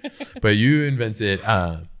brunch. But you invented,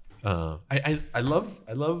 I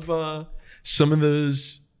love some of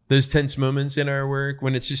those tense moments in our work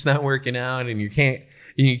when it's just not working out and you can't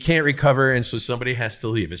recover. And so somebody has to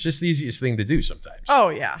leave. It's just the easiest thing to do sometimes. Oh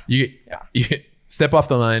yeah. You step off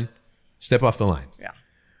the line. Yeah.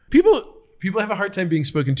 People have a hard time being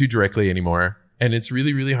spoken to directly anymore. And it's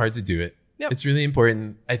really, really hard to do it. Yep. It's really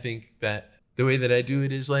important. I think that the way that I do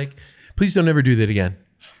it is like, please don't ever do that again.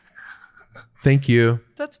 Thank you.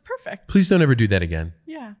 That's perfect. Please don't ever do that again.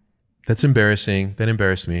 Yeah. That's embarrassing. That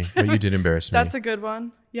embarrassed me. What you did embarrass me. That's a good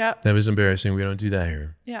one. Yeah. That was embarrassing. We don't do that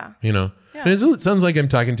here. Yeah. You know? Yeah. And it sounds like I'm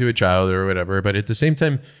talking to a child or whatever, but at the same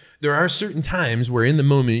time, there are certain times where in the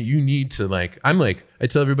moment you need to like, I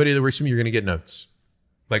tell everybody that works for me, you're going to get notes.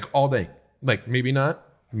 Like all day. Like maybe not,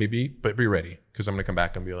 but be ready. Because I'm going to come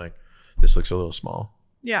back and be like, this looks a little small.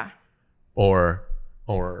 Yeah. Or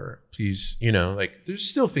please, like there's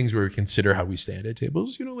still things where we consider how we stand at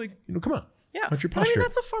tables, come on. Yeah. What's your posture? I mean,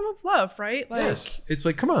 that's a form of love, right? Like, yes. It's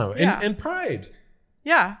like, come on. Yeah. And pride.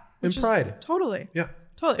 Yeah. And pride. Totally. Yeah.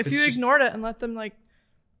 Totally. If you ignored it and let them like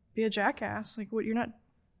be a jackass, like what you're not.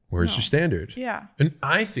 Where's your standard? Yeah. And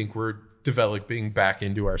I think we're developing back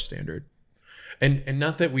into our standard. And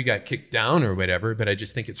not that we got kicked down or whatever, but I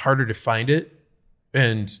just think it's harder to find it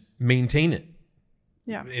and maintain it.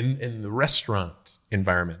 Yeah. In the restaurant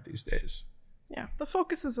environment these days. Yeah. The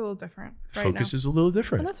focus is a little different right Focus now. is a little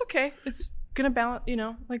different. And that's okay. It's going to balance,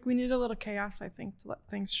 like we need a little chaos, I think, to let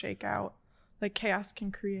things shake out. Like chaos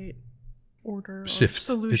can create order or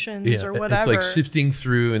solutions or whatever. It's like sifting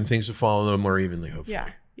through and things will fall a little more evenly, hopefully. Yeah.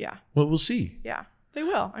 Yeah. Well, we'll see. Yeah. They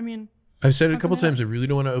will. I mean, I've said it a couple times. I really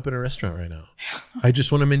don't want to open a restaurant right now. Yeah. I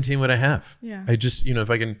just want to maintain what I have. Yeah. I just, if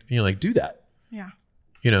I can, like do that. Yeah.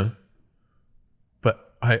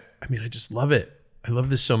 But I mean, I just love it. I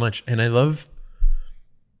love this so much. And I love,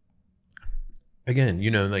 again,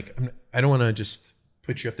 like I don't want to just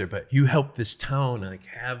put you up there, but you help this town like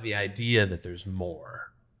have the idea that there's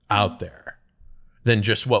more out there than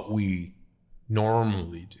just what we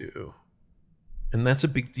normally do. And that's a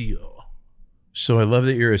big deal. So I love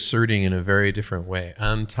that you're asserting in a very different way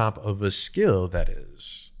on top of a skill that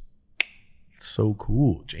is so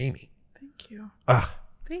cool, Jamie. Thank you.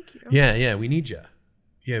 Thank you. Yeah, we need you.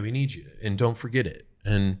 Yeah, we need you. And don't forget it.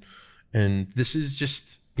 And this is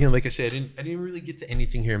just, like I said, I didn't really get to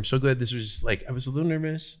anything here. I'm so glad this was just like, I was a little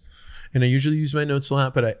nervous and I usually use my notes a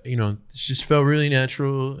lot, but this just felt really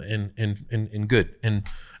natural and good. And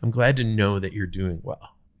I'm glad to know that you're doing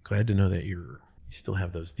well. Glad to know that you still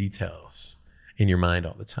have those details in your mind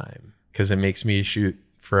all the time, because it makes me shoot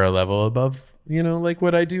for a level above, like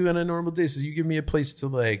what I do on a normal day. So you give me a place to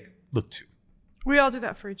like look to. We all do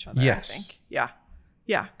that for each other. Yes. I think. Yeah.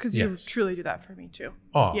 Yeah. Because you truly do that for me too.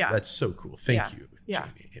 Oh, that's so cool. Thank you,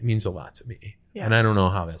 Jamie. It means a lot to me. Yeah. And I don't know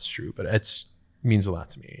how that's true, but it means a lot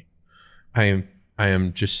to me. I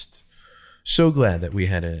am just so glad that we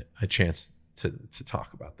had a chance to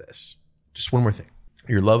talk about this. Just one more thing.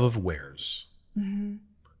 Your love of wares,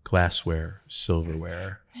 glassware,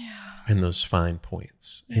 silverware, and those fine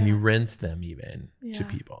points. And you rent them even to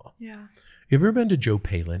people. Yeah. You ever been to Joe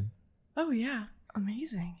Palin? Oh, yeah.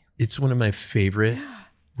 Amazing. It's one of my favorite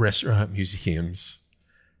restaurant museums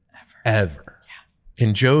ever. Yeah.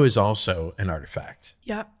 And Joe is also an artifact.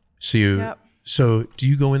 Yep. So do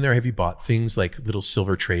you go in there? Have you bought things like little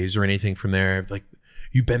silver trays or anything from there? Like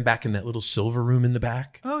you've been back in that little silver room in the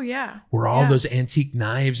back? Oh, yeah. Where all those antique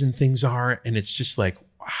knives and things are. And it's just like,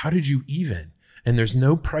 how did you even? And there's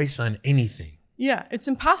no price on anything. Yeah. It's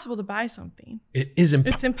impossible to buy something. It's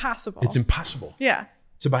impossible. It's impossible. Yeah.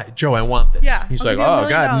 To buy, Joe, I want this. Yeah. He's like, oh,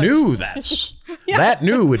 God knew that's, that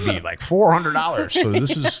new would be like $400. So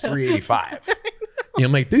this is $385. You know,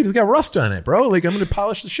 I'm like, dude, it's got rust on it, bro. Like, I'm going to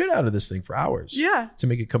polish the shit out of this thing for hours. Yeah. To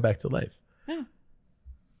make it come back to life. Yeah.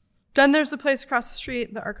 Then there's the place across the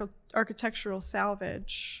street, the Architectural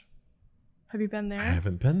Salvage. Have you been there? I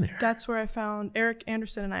haven't been there. That's where I found, Eric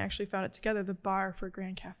Anderson and I actually found it together, the bar for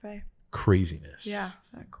Grand Cafe. Craziness. Yeah,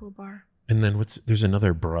 that cool bar. And then there's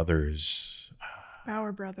another Brothers.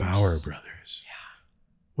 Bauer Brothers. Yeah.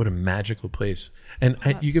 What a magical place. And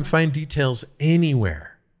you can find details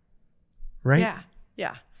anywhere, right? Yeah.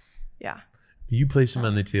 You place them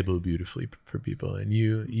on the table beautifully for people, and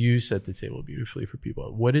you set the table beautifully for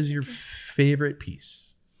people. What is your favorite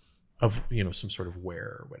piece of, some sort of wear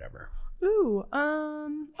or whatever? Ooh,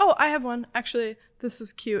 I have one. Actually, this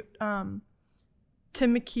is cute. Tim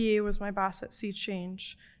McKee was my boss at Sea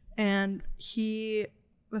Change, and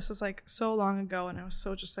this is like so long ago, and I was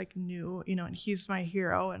so just like new, and he's my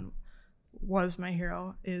hero and was my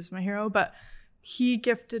hero, is my hero, but he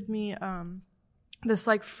gifted me this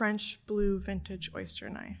like French blue vintage oyster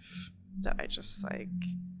knife that I just like,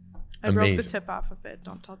 I broke the tip off of it.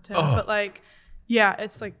 Don't tell Tim. But like, yeah,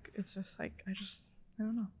 it's just like, I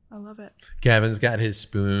don't know. I love it. Gavin's got his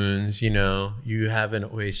spoons, you have an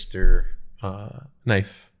oyster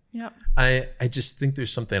knife. Yeah. I just think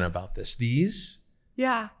there's something about this. These,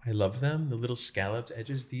 yeah, I love them. The little scalloped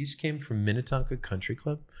edges. These came from Minnetonka Country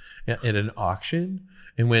Club at an auction.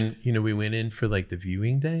 And when, we went in for like the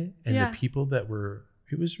viewing day, and the people it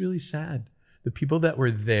was really sad. The people that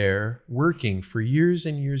were there working for years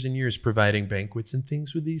and years and years, providing banquets and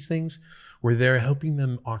things with these things, were there helping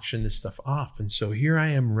them auction this stuff off. And so here I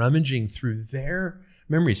am rummaging through their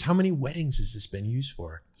memories. How many weddings has this been used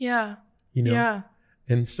for? Yeah. Yeah.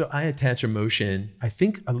 And so I attach emotion, I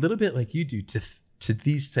think a little bit like you do, to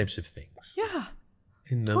these types of things. Yeah.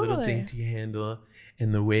 And the little dainty handle,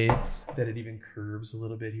 and the way that it even curves a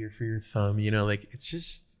little bit here for your thumb, like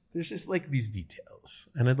there's just like these details.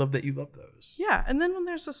 And I love that you love those. Yeah. And then when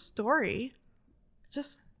there's a story,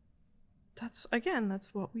 that's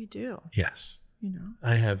what we do. Yes.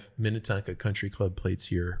 I have Minnetonka Country Club plates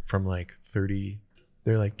here from like 30,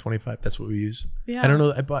 they're like 25. That's what we use. Yeah. I don't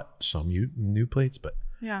know. I bought some new plates, but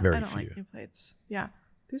very few. I don't like new plates. Yeah.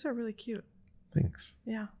 These are really cute. Thanks.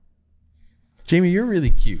 Yeah. Jamie, you're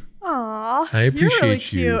really cute. Aw. I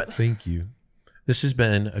appreciate you're really you. Thank you. This has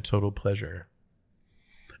been a total pleasure.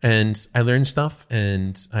 And I learned stuff,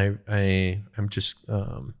 and I'm just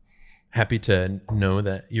happy to know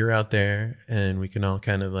that you're out there, and we can all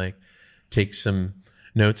kind of like take some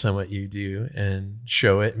notes on what you do and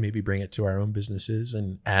show it, maybe bring it to our own businesses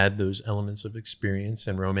and add those elements of experience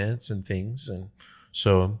and romance and things. And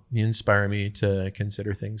so you inspire me to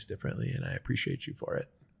consider things differently, and I appreciate you for it.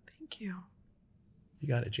 Thank you. You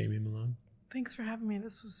got it, Jamie Malone. Thanks for having me.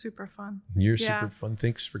 This was super fun. You're super fun.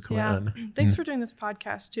 Thanks for coming on. Thanks for doing this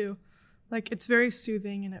podcast too. Like, it's very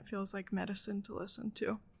soothing, and it feels like medicine to listen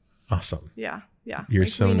to. Awesome. Yeah. You're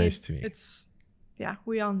so nice to me.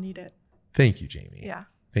 We all need it. Thank you, Jamie. Yeah.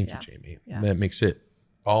 Thank you, Jamie. Yeah. That makes it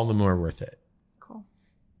all the more worth it. Cool.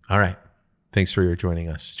 All right. Thanks for joining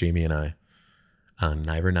us, Jamie and I, on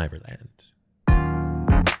Niverland.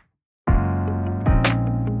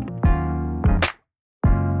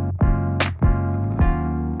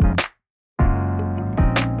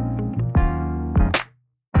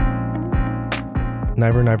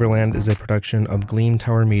 Niverland is a production of Gleam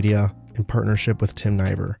Tower Media in partnership with Tim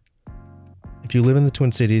Niver. If you live in the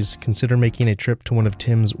Twin Cities, consider making a trip to one of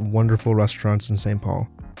Tim's wonderful restaurants in St. Paul,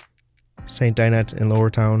 St. Dinette in Lower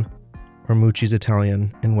Town, or Mucci's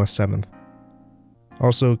Italian in West 7th.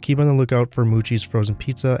 Also, keep on the lookout for Mucci's frozen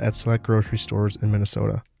pizza at select grocery stores in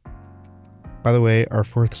Minnesota. By the way, our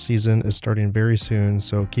 4th season is starting very soon,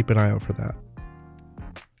 so keep an eye out for that.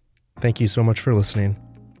 Thank you so much for listening.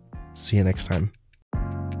 See you next time.